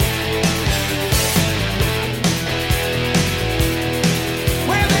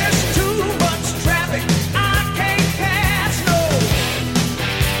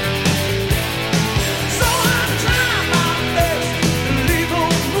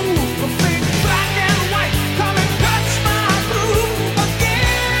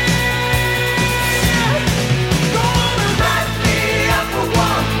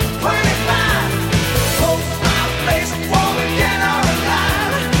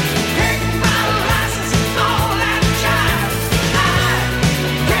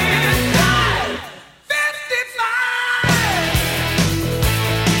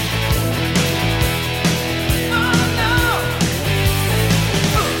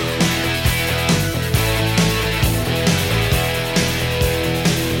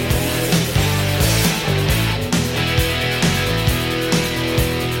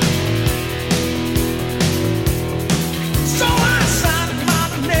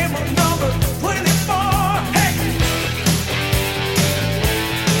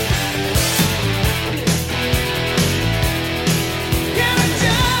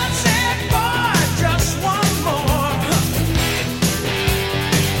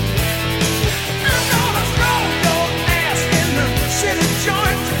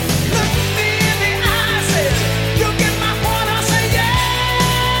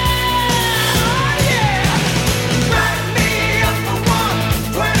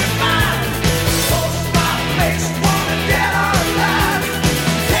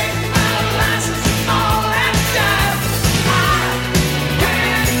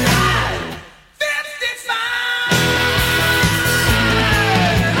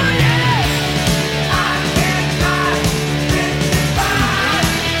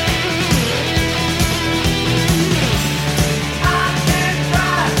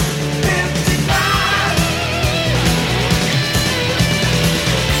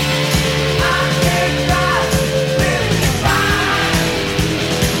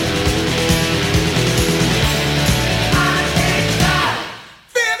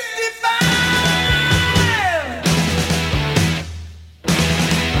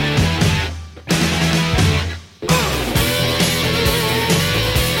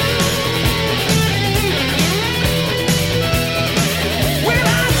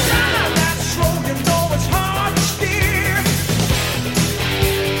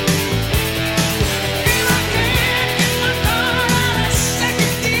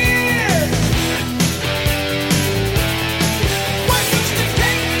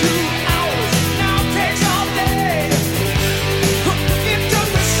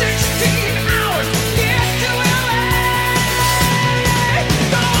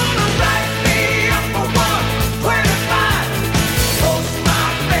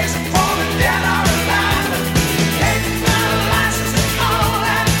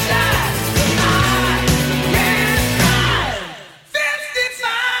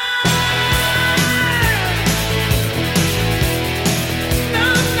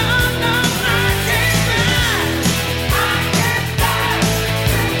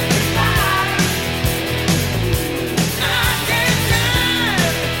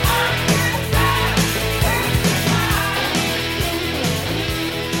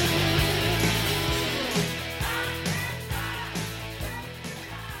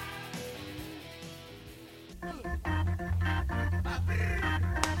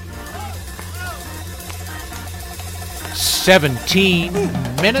 17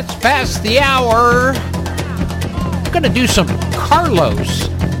 minutes past the hour. I'm gonna do some Carlos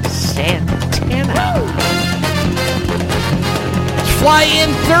Santana. It's Fly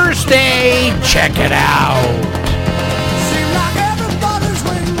In Thursday. Check it out. Seems like everybody's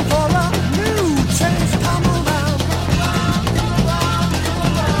waiting for a new change to come around.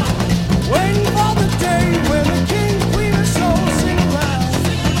 Waiting for the day when the king, queen, and soul sing around.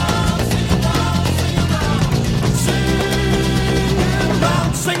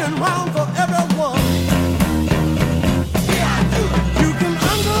 Singing round for everyone. You can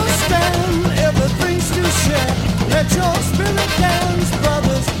understand everything's to share. Let your spirit dance,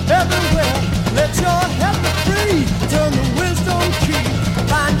 brothers everywhere. Let your head be free, turn the wisdom key.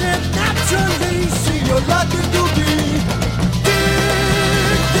 Find it naturally, see you're lucky to be.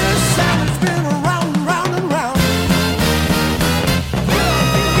 Dig this sound, it's been around and round and round.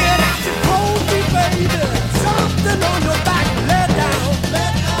 Get out your cold feet, baby. Something on your back, let down.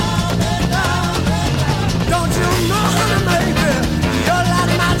 Don't you know, honey, baby, your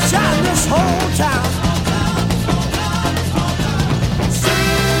light might shine this whole town.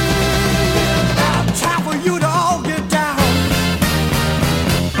 Time for you to all get down.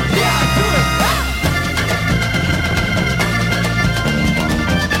 Yeah, do it.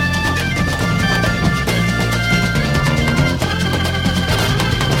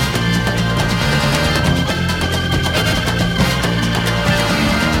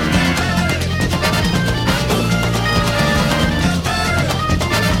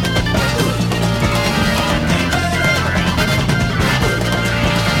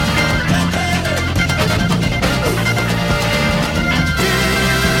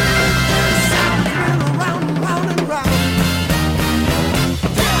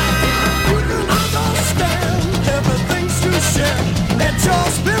 Let your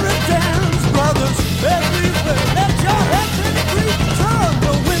spirit dance, brothers, everywhere. Let your head be free, turn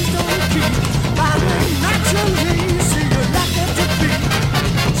the wisdom key. Find it naturally, see you're lucky to be.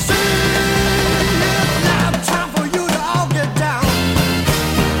 Sing it now, time for you to all get down.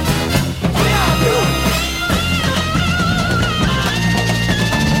 Yeah, do it.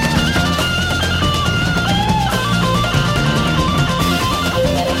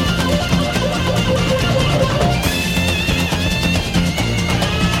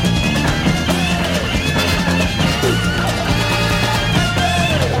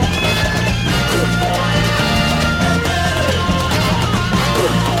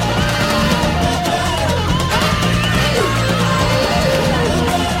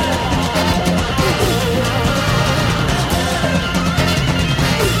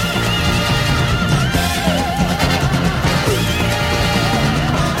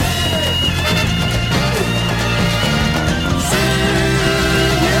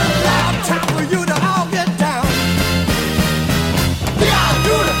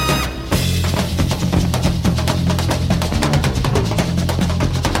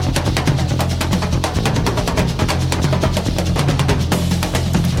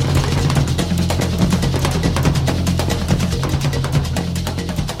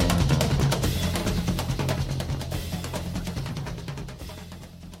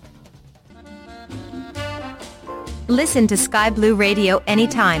 Listen to Sky Blue Radio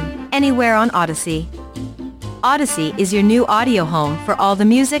anytime, anywhere on Odyssey. Odyssey is your new audio home for all the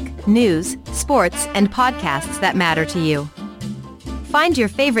music, news, sports, and podcasts that matter to you. Find your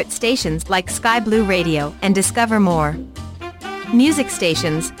favorite stations like Sky Blue Radio and discover more. Music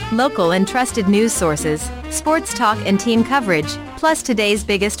stations, local and trusted news sources, sports talk and team coverage, plus today's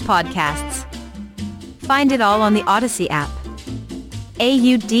biggest podcasts. Find it all on the Odyssey app.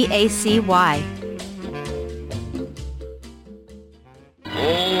 AUDACY.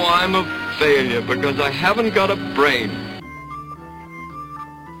 Oh, I'm a failure because I haven't got a brain.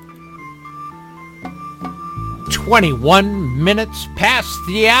 21 minutes past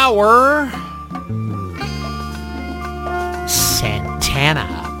the hour.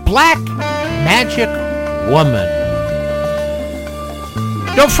 Santana, Black Magic Woman.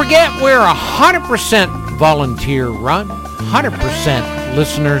 Don't forget, we're 100% volunteer run, 100%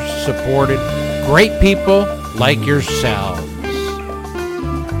 listener supported, great people like yourselves.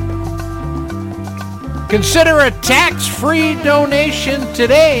 Consider a tax-free donation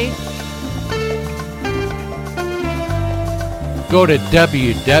today. Go to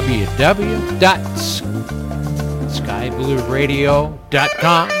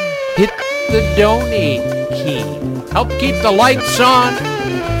www.skyblueradio.com. Hit the donate key. Help keep the lights on,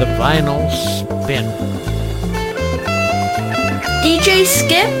 the vinyl spin. DJ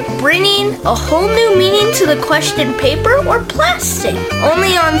Skip bringing a whole new meaning to the question paper or plastic.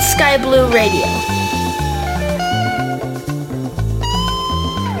 Only on Sky Blue Radio.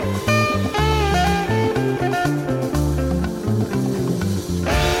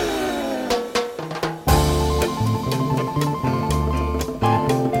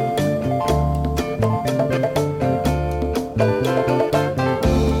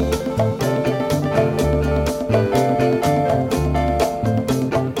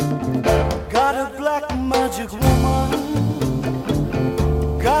 magic woman,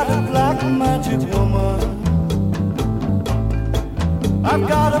 got a black magic woman. I've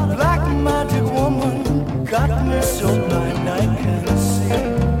got a black magic woman, got me so blind I can't see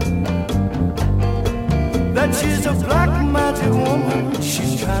that she's a black magic woman.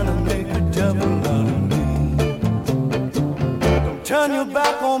 She's trying to make a devil out of me. Don't turn your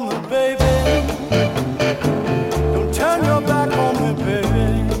back on me, baby. Don't turn your back on me, baby.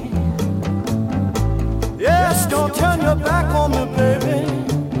 Yes, don't turn your back on me, baby.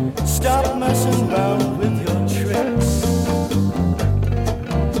 Stop messing around with your tricks.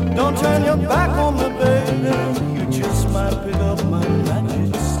 Don't turn your back on me, baby. You just might pick up my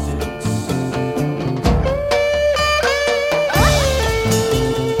magic sticks.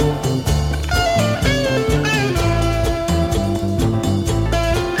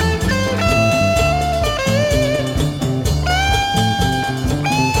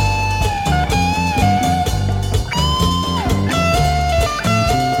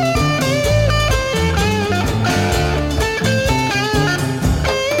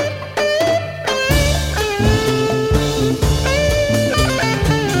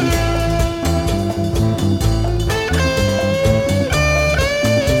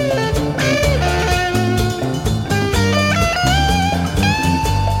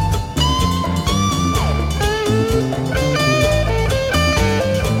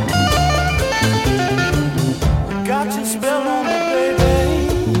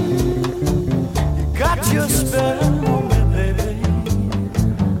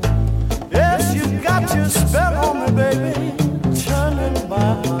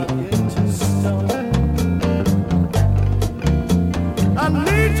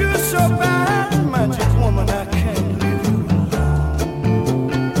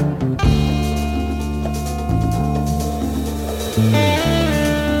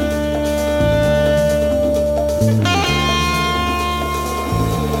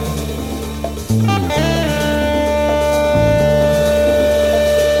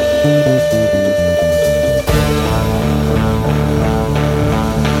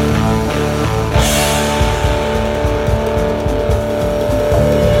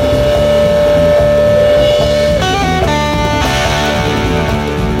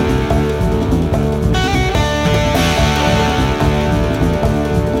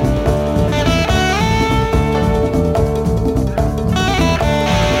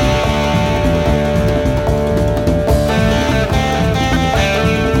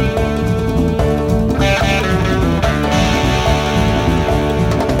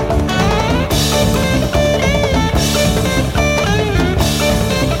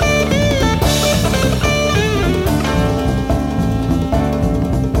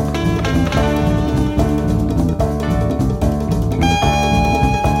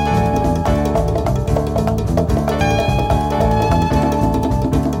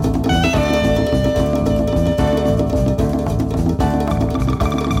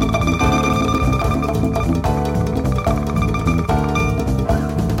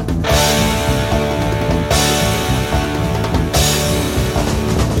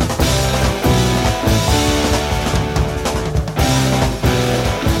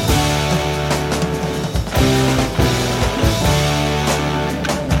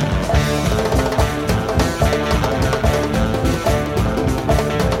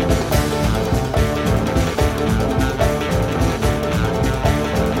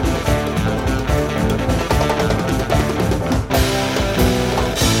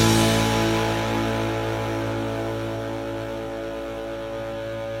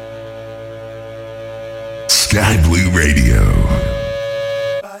 Sky Blue Radio.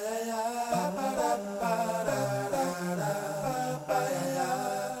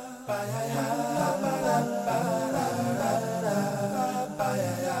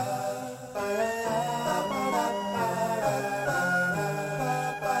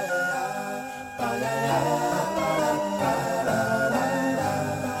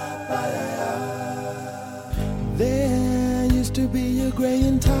 There used to be a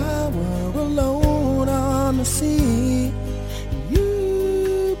graying tower alone on the sea.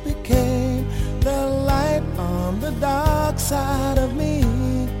 You became the light on the dark side of me.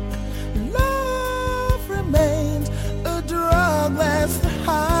 Love remains a drug that's the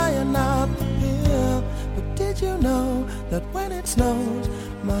high and not the pill. But did you know that when it snows,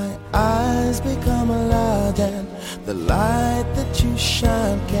 my eyes become large and the light that you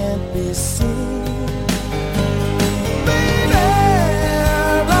shine can't be seen?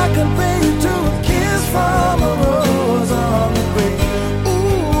 I compare you to a kiss from a rose on the grave.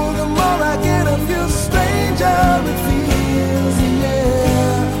 Ooh, the more I get of you, stranger it feels,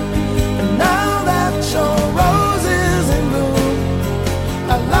 yeah. And now that you're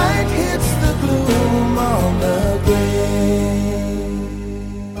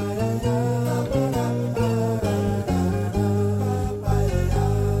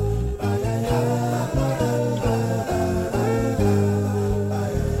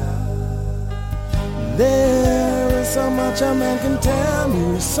much a man can tell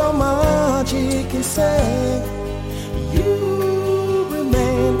me, so much he can say. You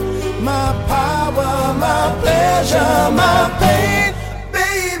remain my power, my pleasure, my pain,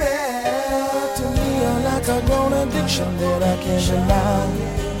 baby. To me you're like a grown addiction that I can't deny.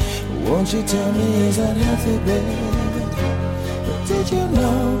 Won't you tell me, is that healthy, baby? But did you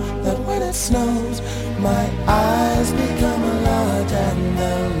know that when it snows, my eyes become large and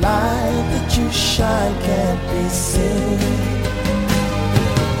the light that you shine can't be seen?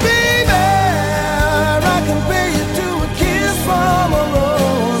 Baby, I compare you to a kiss from a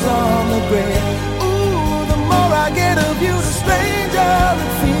rose on the grave. Ooh, the more I get of you, the stranger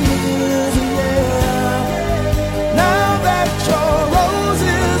it feels, yeah. Now that your rose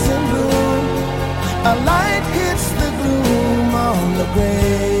is in bloom, a light hits the gloom on the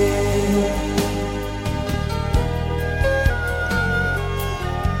grave.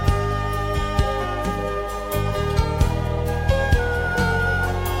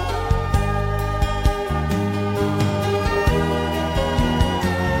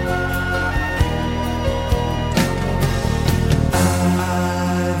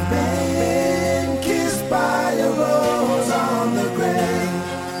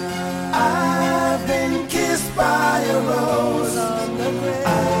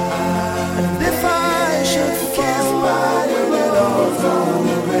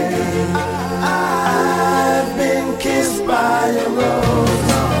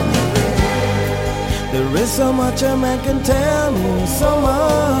 There is so much a man can tell me, so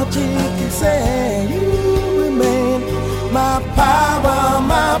much he can say. You remain my power,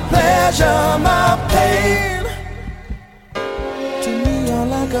 my pleasure, my pain. To me you're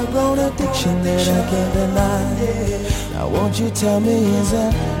like a grown addiction that I can't deny. Now won't you tell me, is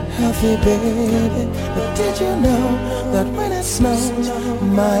that healthy, baby? But did you know that when it snows,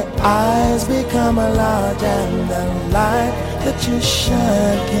 my eyes become large and the light that you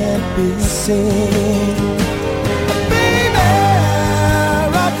shine can't be seen? Baby,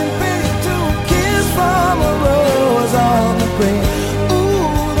 I can feel you to a kiss from a rose on the grave. Ooh,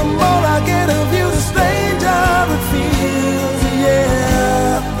 the more I get of you, the stranger it feels,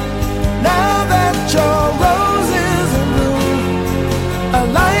 yeah. Now that your rose is in bloom, a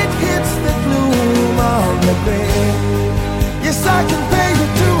light hits the gloom on the grave. Yes, I can pay you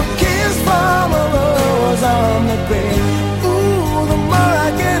to a kiss from a rose on the grave. Ooh, the more I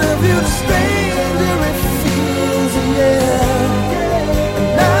get of you, the stranger it feels, yeah. And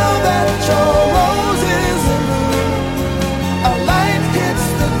now that your rose is in bloom, a light hits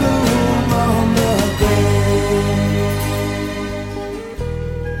the gloom on the grave.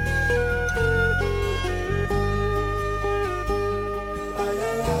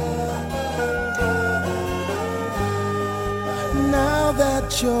 Now that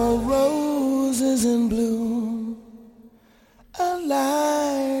your rose is in bloom, a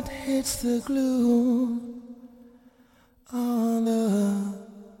light hits the gloom on the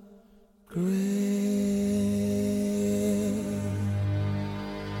grave.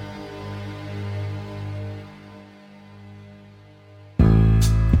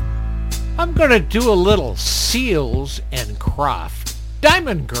 I'm gonna do a little Seals and Croft.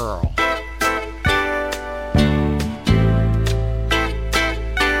 Diamond Girl.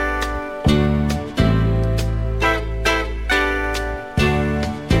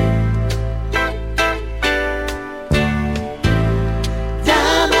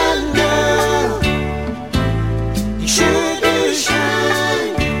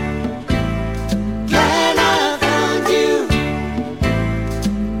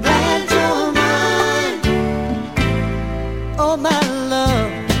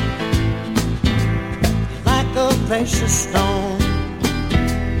 Precious stone,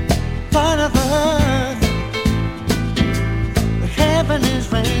 part of earth, where heaven is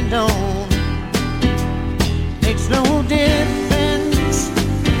rained on. Makes no difference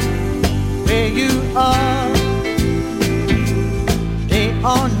where you are, day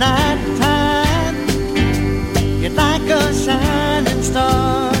or night time. You're like a shining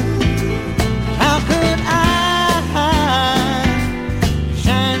star. How could I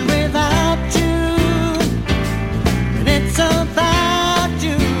shine without you? And it's a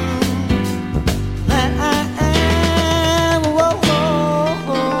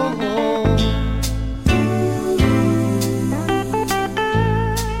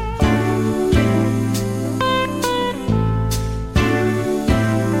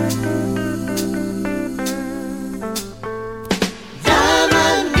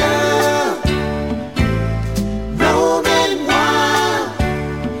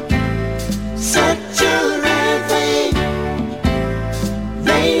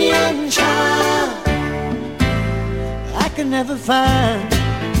never find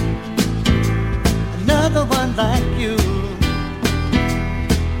another one like you.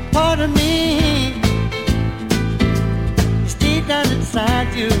 Part of me is deep down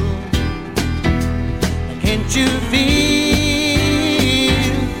inside you. Can't you feel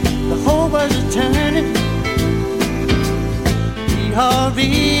the whole world is turning? We are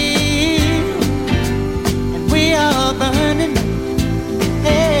real and we are burning.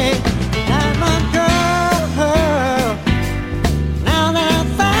 Hey, diamond girl, now that I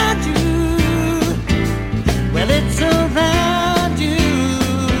found you, well, it's around you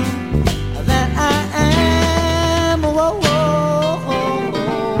that I am. Whoa, whoa.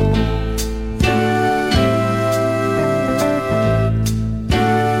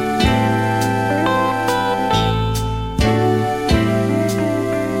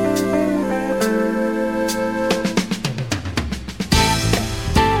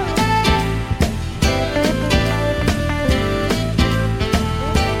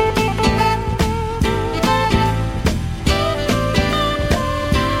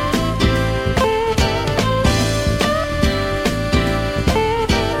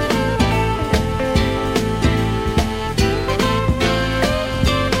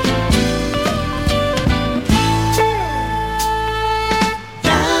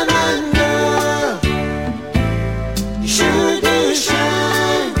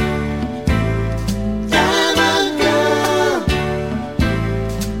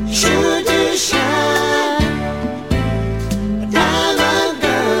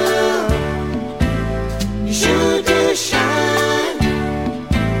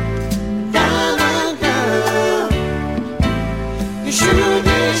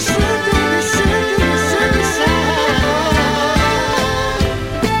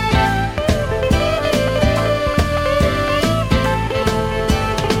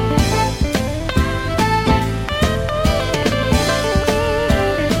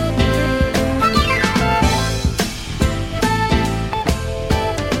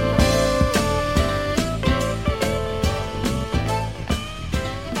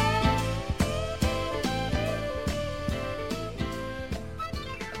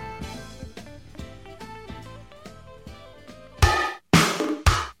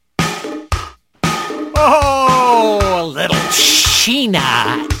 Oh, little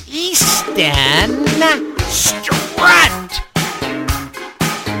Sheena Easton strut.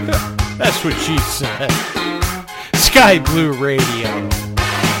 That's what she said. Sky Blue Radio.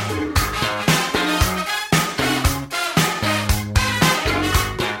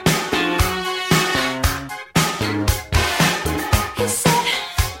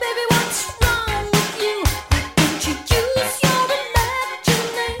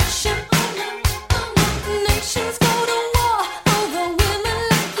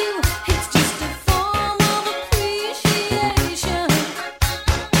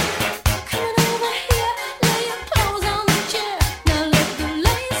 Now let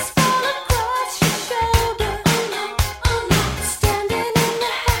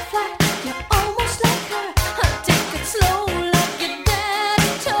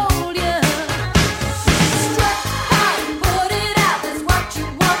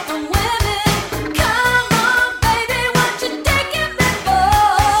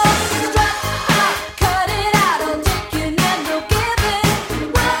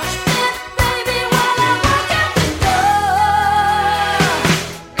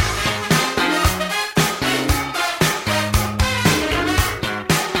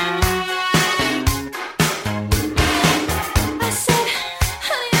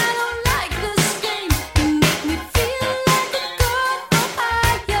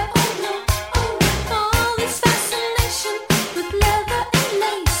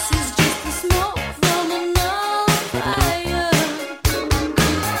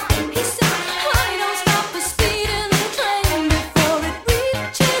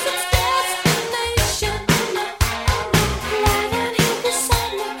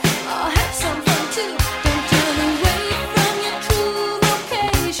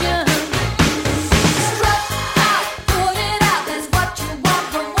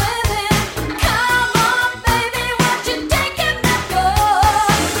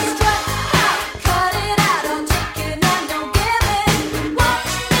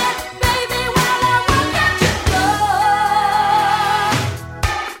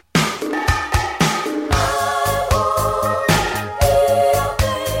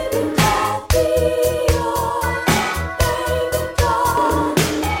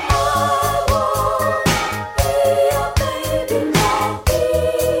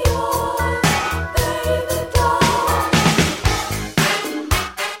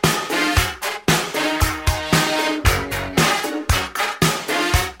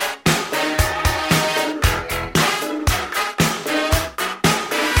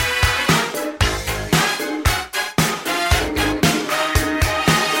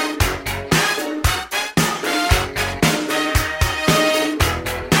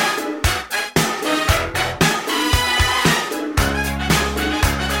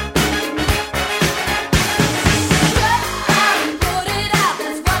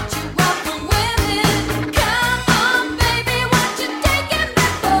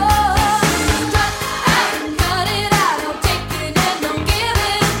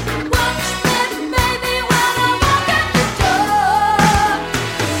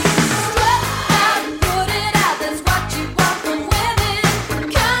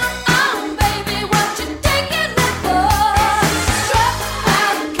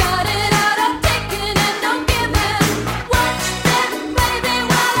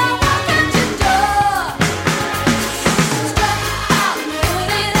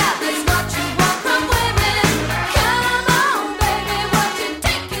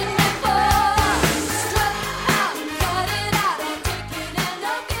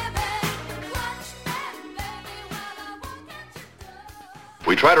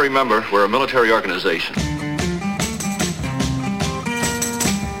try to remember we're a military organization.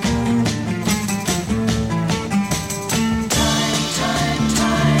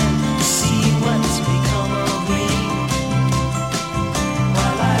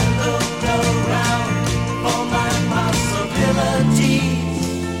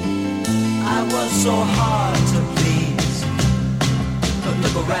 So hard to please, but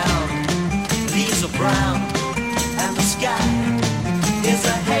look around, leaves are brown, and the sky is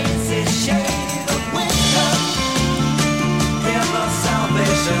a hazy shade of winter. Hear the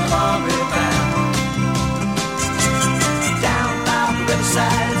Salvation Army band. Down by the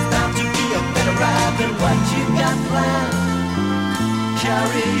riverside, it's bound to be a better ride than what you got planned.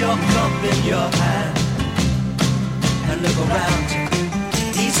 Carry your cup in your hand, and look around,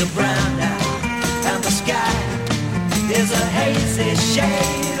 leaves are brown now. And the sky is a hazy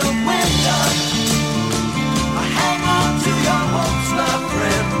shade of winter. Hang on to your hopes, my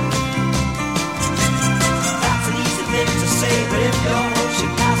friend. That's an easy thing to say, but if your hopes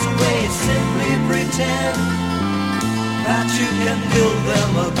should pass away, simply pretend that you can build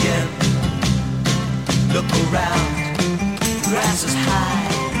them again. Look around, grass is high,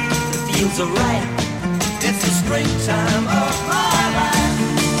 the fields are ripe. It's the springtime of my life.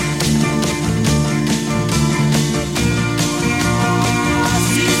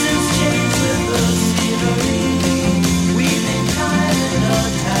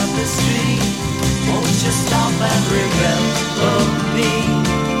 Won't you stop and remember me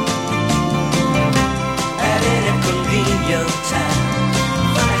at any convenient time?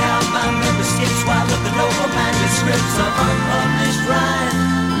 Funny how my memory skips while looking over manuscripts of unpublished rhyme.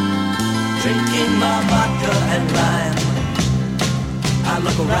 Drinking my vodka and lime, I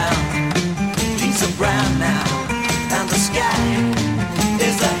look around, leaves are brown now, and the sky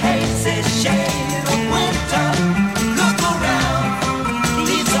is a hazy shade of winter. Look around,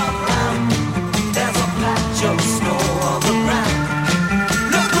 leaves are brown, there's a patch of snow on the ground.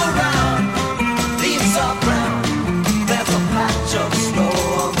 Look around, leaves are brown, there's a patch of snow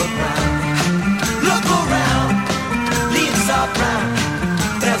on the ground. Look around, leaves are brown,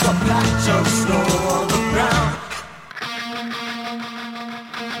 there's a patch of snow on the ground.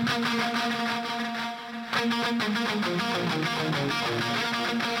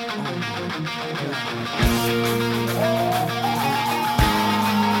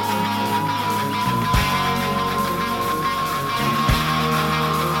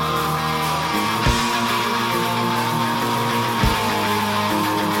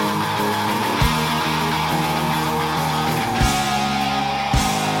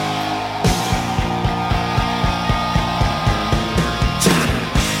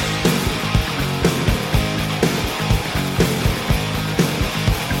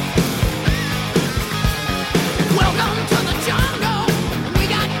 Welcome to the jungle.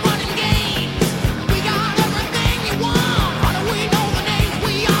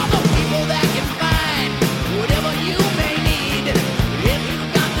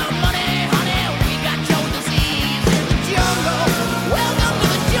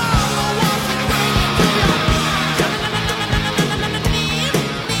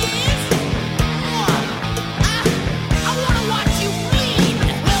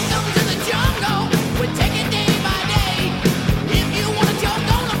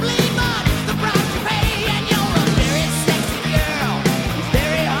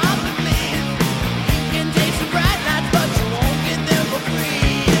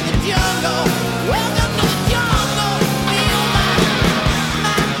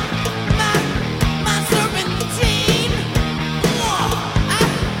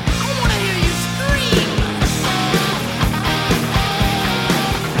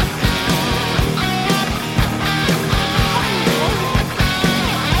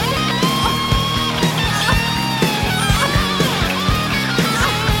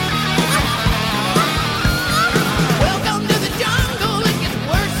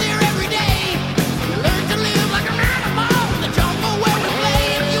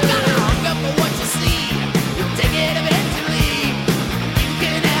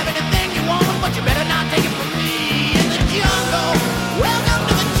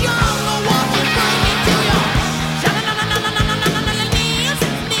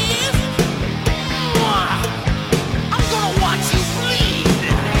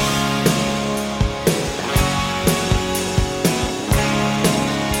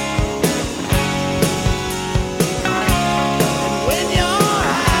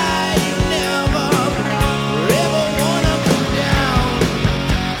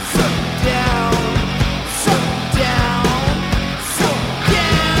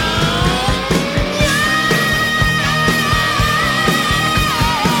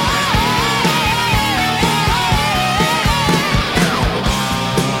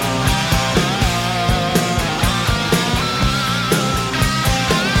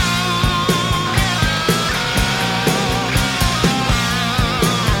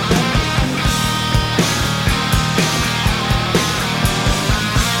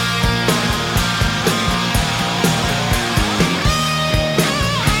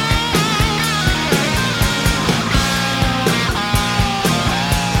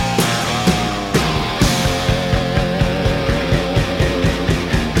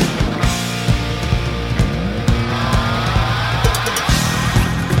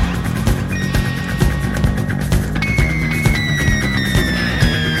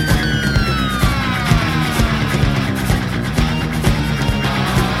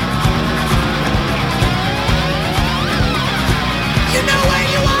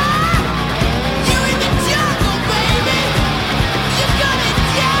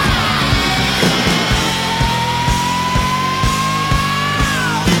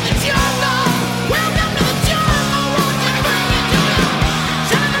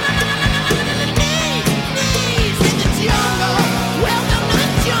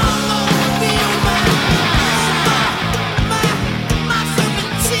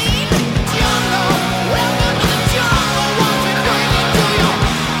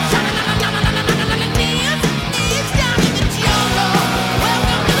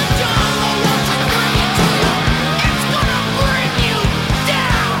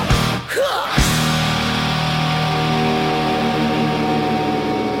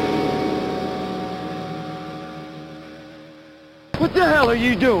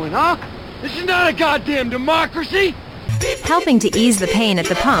 you doing, huh? This is not a goddamn democracy! Helping to ease the pain at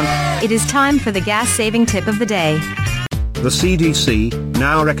the pump, it is time for the gas-saving tip of the day. The CDC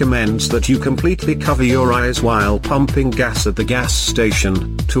now recommends that you completely cover your eyes while pumping gas at the gas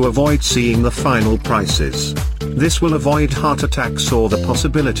station, to avoid seeing the final prices. This will avoid heart attacks or the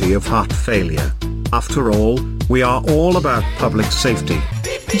possibility of heart failure. After all, we are all about public safety.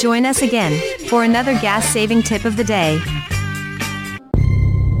 Join us again for another gas-saving tip of the day.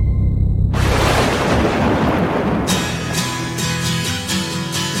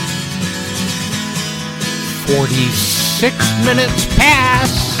 "46 minutes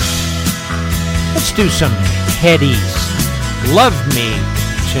past." Let's do some Headies. Love Me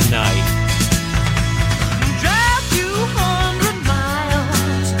Tonight. Drive 200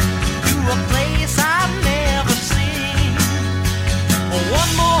 miles to a place I've never seen.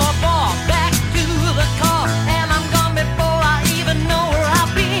 One more bar back to the car, and I'm gone before I even know where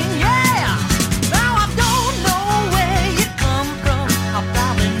I've been. Yeah, now I don't know where you come from. I'll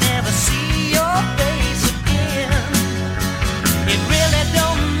probably never see your face again. It really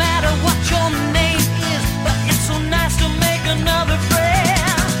don't matter what your name is, but it's so nice to make another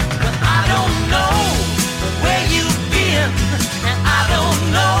friend. But I don't know where you've been, and I don't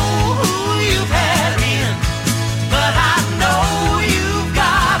know who you've had in, but I know you've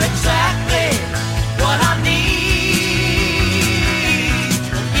got exactly what I need.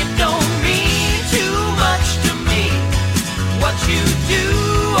 It don't mean too much to me what you do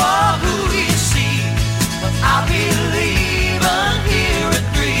or who you see, but I'll be leaving here at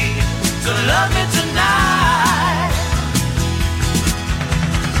 3, so love me tonight.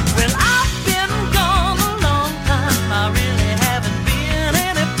 Well, I've been gone a long time, I really haven't been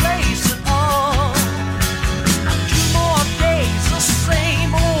any place at all. 2 more days the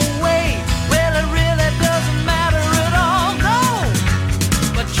same old way, well it really doesn't matter at all, no.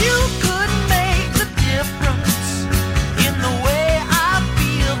 But you could make the difference in the way I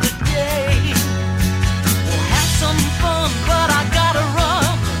feel today. We'll have some fun, but I gotta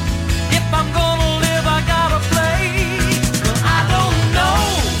run. If I'm gonna live, I gotta play. Well, I don't know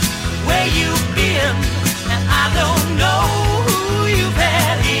where you've been, and I don't know who you've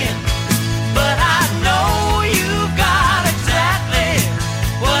had in, but I know you've got exactly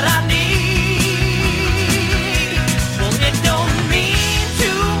what I need. Well, it don't mean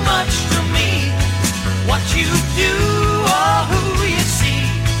too much to me what you do or who you see,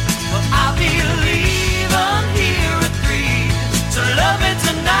 but I'll be leaving here at 3, so love me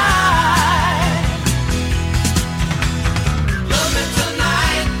tonight. Love me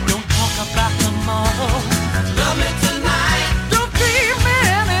tonight. Don't talk about tomorrow. Love me tonight. Don't give me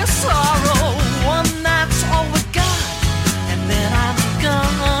any sorrow. One night's all we got, and then I'm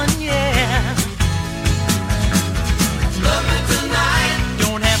gone, yeah. Love me tonight.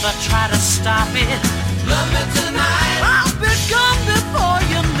 Don't ever try to stop it. Love me tonight. I'll be gone before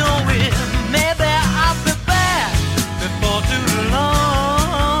you know it. Maybe I'll be back before too long.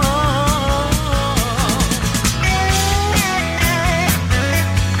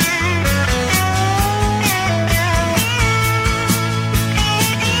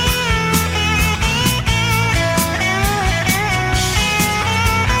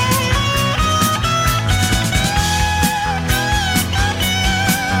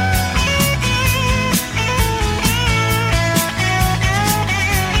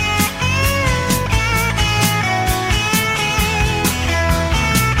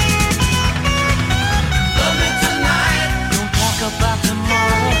 Love me tonight. Don't talk about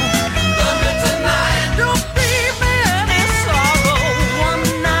tomorrow. Love me tonight. Don't leave me any sorrow. One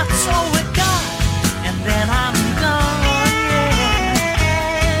night's all we got, and then I'm gone, yeah.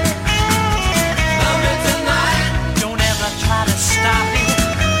 Love me tonight. Don't ever try to stop it.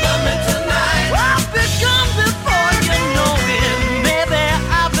 Love me tonight. I'll be gone before you know it. Maybe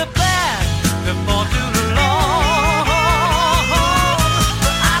I'll be back before too long.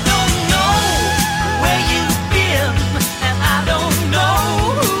 But I don't know where you've been, and I don't know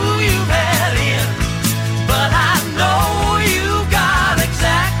who you've had in, but I know you've got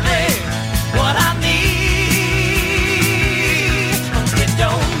exactly what I need. It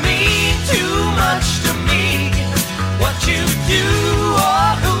don't mean too much to me what you do or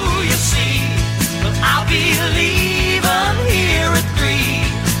who you see, but I'll be leaving here at 3,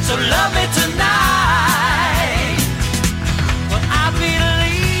 so love me tonight. Well, I'll be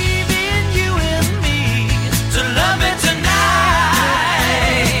leaving you and me, so love me tonight.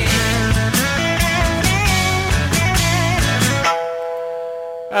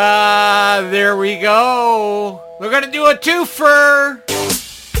 There we go. We're going to do a twofer.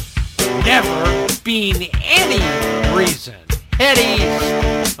 Never been any reason.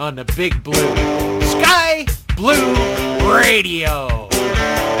 Teddy's on the Big Blue Sky Blue Radio.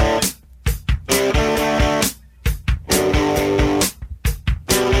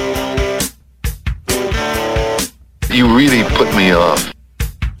 You really put me off.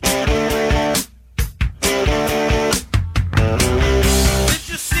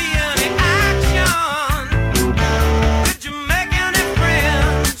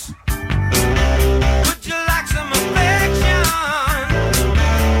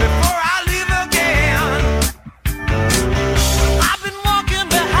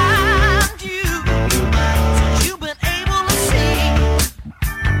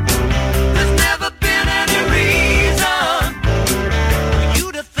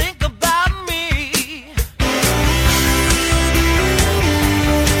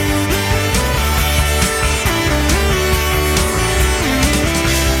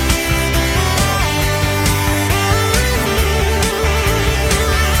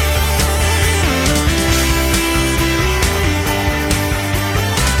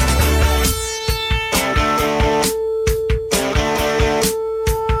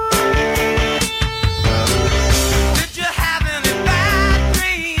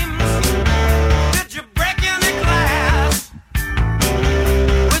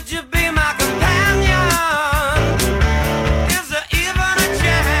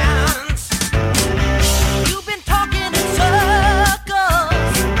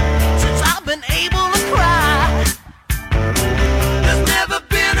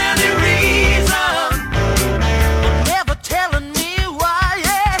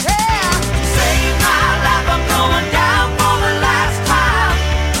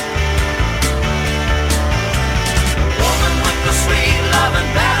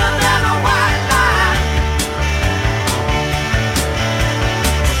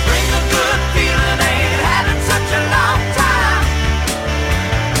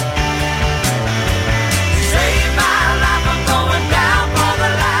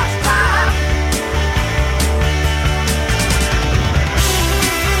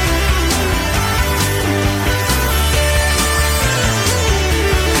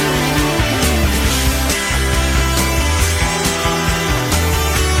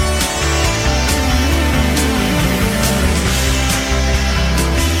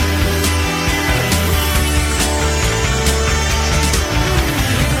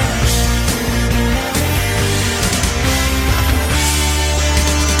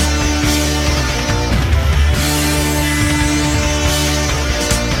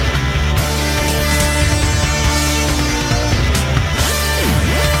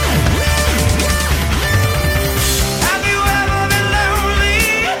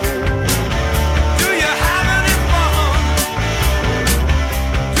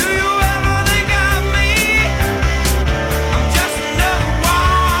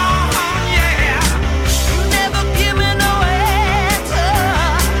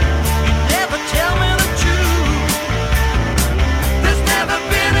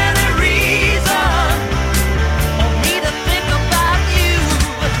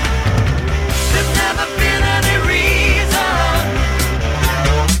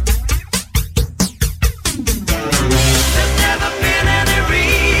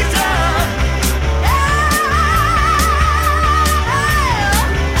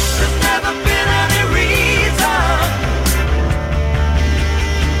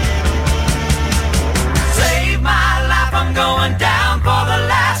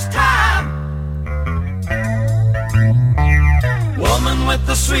 with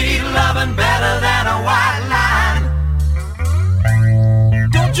the sweet loving better than a white line.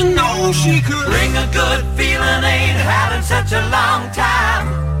 Don't you know she could bring a good feeling, ain't had in such a long time.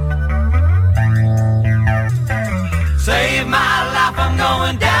 Save my life, I'm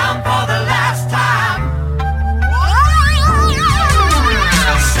going down for the last time.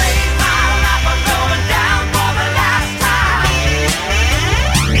 Save my life, I'm going down for the last time.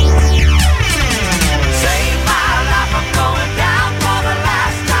 Save my life, I'm going down for the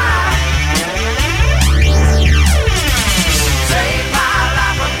last time. Save my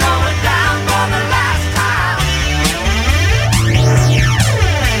life, I'm going down for the last time.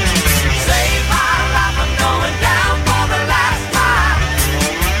 Save my life, I'm going down for the last time.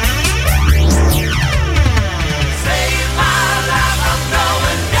 Save my life, I'm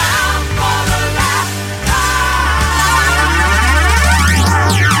going down for the last time.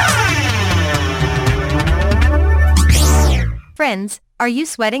 Friends, are you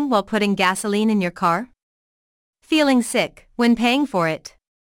sweating while putting gasoline in your car? Feeling sick when paying for it?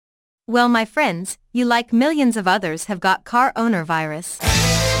 Well, my friends, you like millions of others have got car owner virus.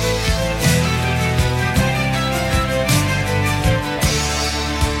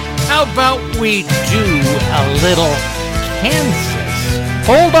 How about we do a little Kansas?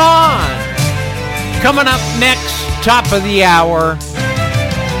 Hold on. Coming up next, top of the hour,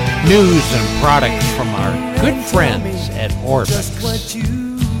 news and products from our good friends at Orbix. Just what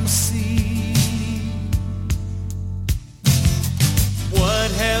you see. What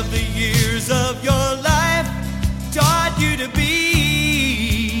have the years of your life taught you to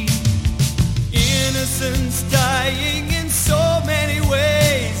be? Innocence dying in so many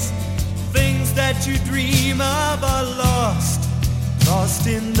ways. Things that you dream of are lost, lost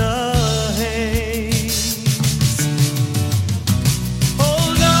in the haze.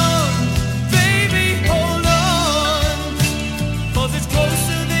 Hold on, baby, hold on, 'cause it's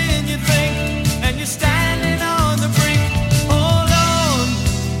closer than you think, and you're standing on the brink. Hold on,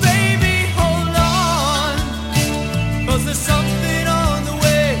 baby, hold on, 'cause there's something on the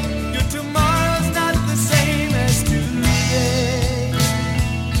way. Your tomorrow's not the same as today.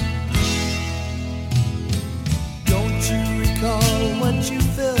 Don't you recall what you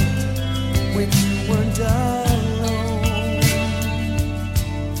felt when you weren't alone?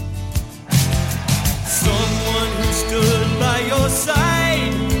 Someone who stood by your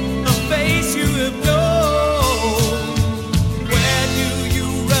side, a face you have known. Where do you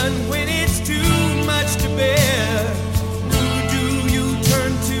run when it's too much to bear? Who do you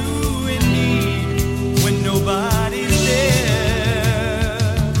turn to in need when nobody's there?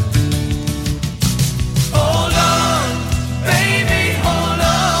 Hold on, baby, hold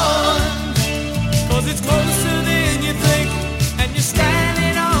on, 'cause it's closer than you think, and you're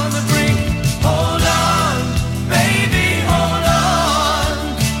standing on the brink. Hold on, baby, hold on,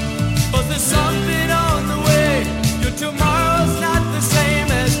 'cause there's something on the way. Your tomorrow's not the same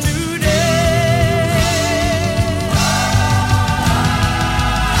as today.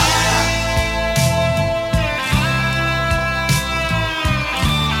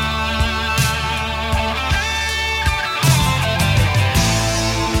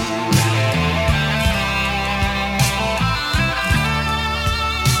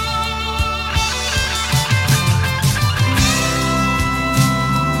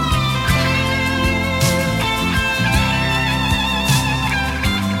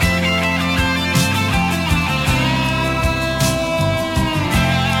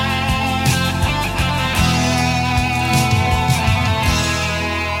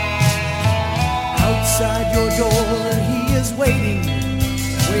 Outside your door, he is waiting,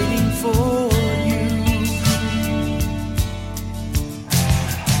 waiting for you.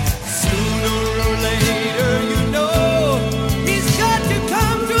 Sooner or later, you know, he's got to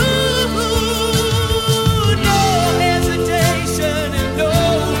come through. No hesitation and no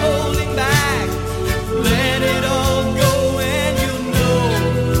holding back. Let it all go and you know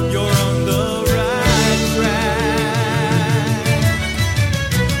you're on the right track.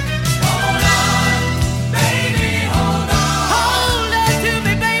 Hold on, baby, hold on. Hold on to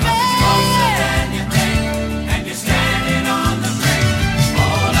me, baby. It's closer than you think, and you're standing on the brink.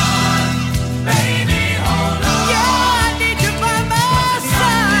 Hold on, baby, hold on. Yeah, I need you by my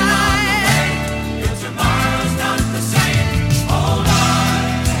side. Your tomorrow's not the same. Hold on,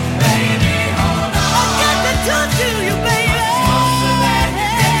 baby, hold on. I got to talk to you, baby. It's closer than you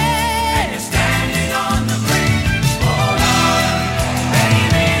think, and you're standing on the brink. Hold on,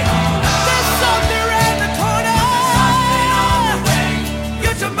 baby, hold on. There's something around the corner. There's something on the way.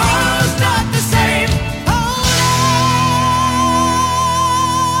 Your tomorrow's not the same. Hold on.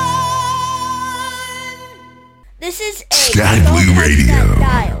 This is a Sky Blue Radio.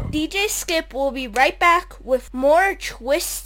 Dial. DJ Skip will be right back with more twists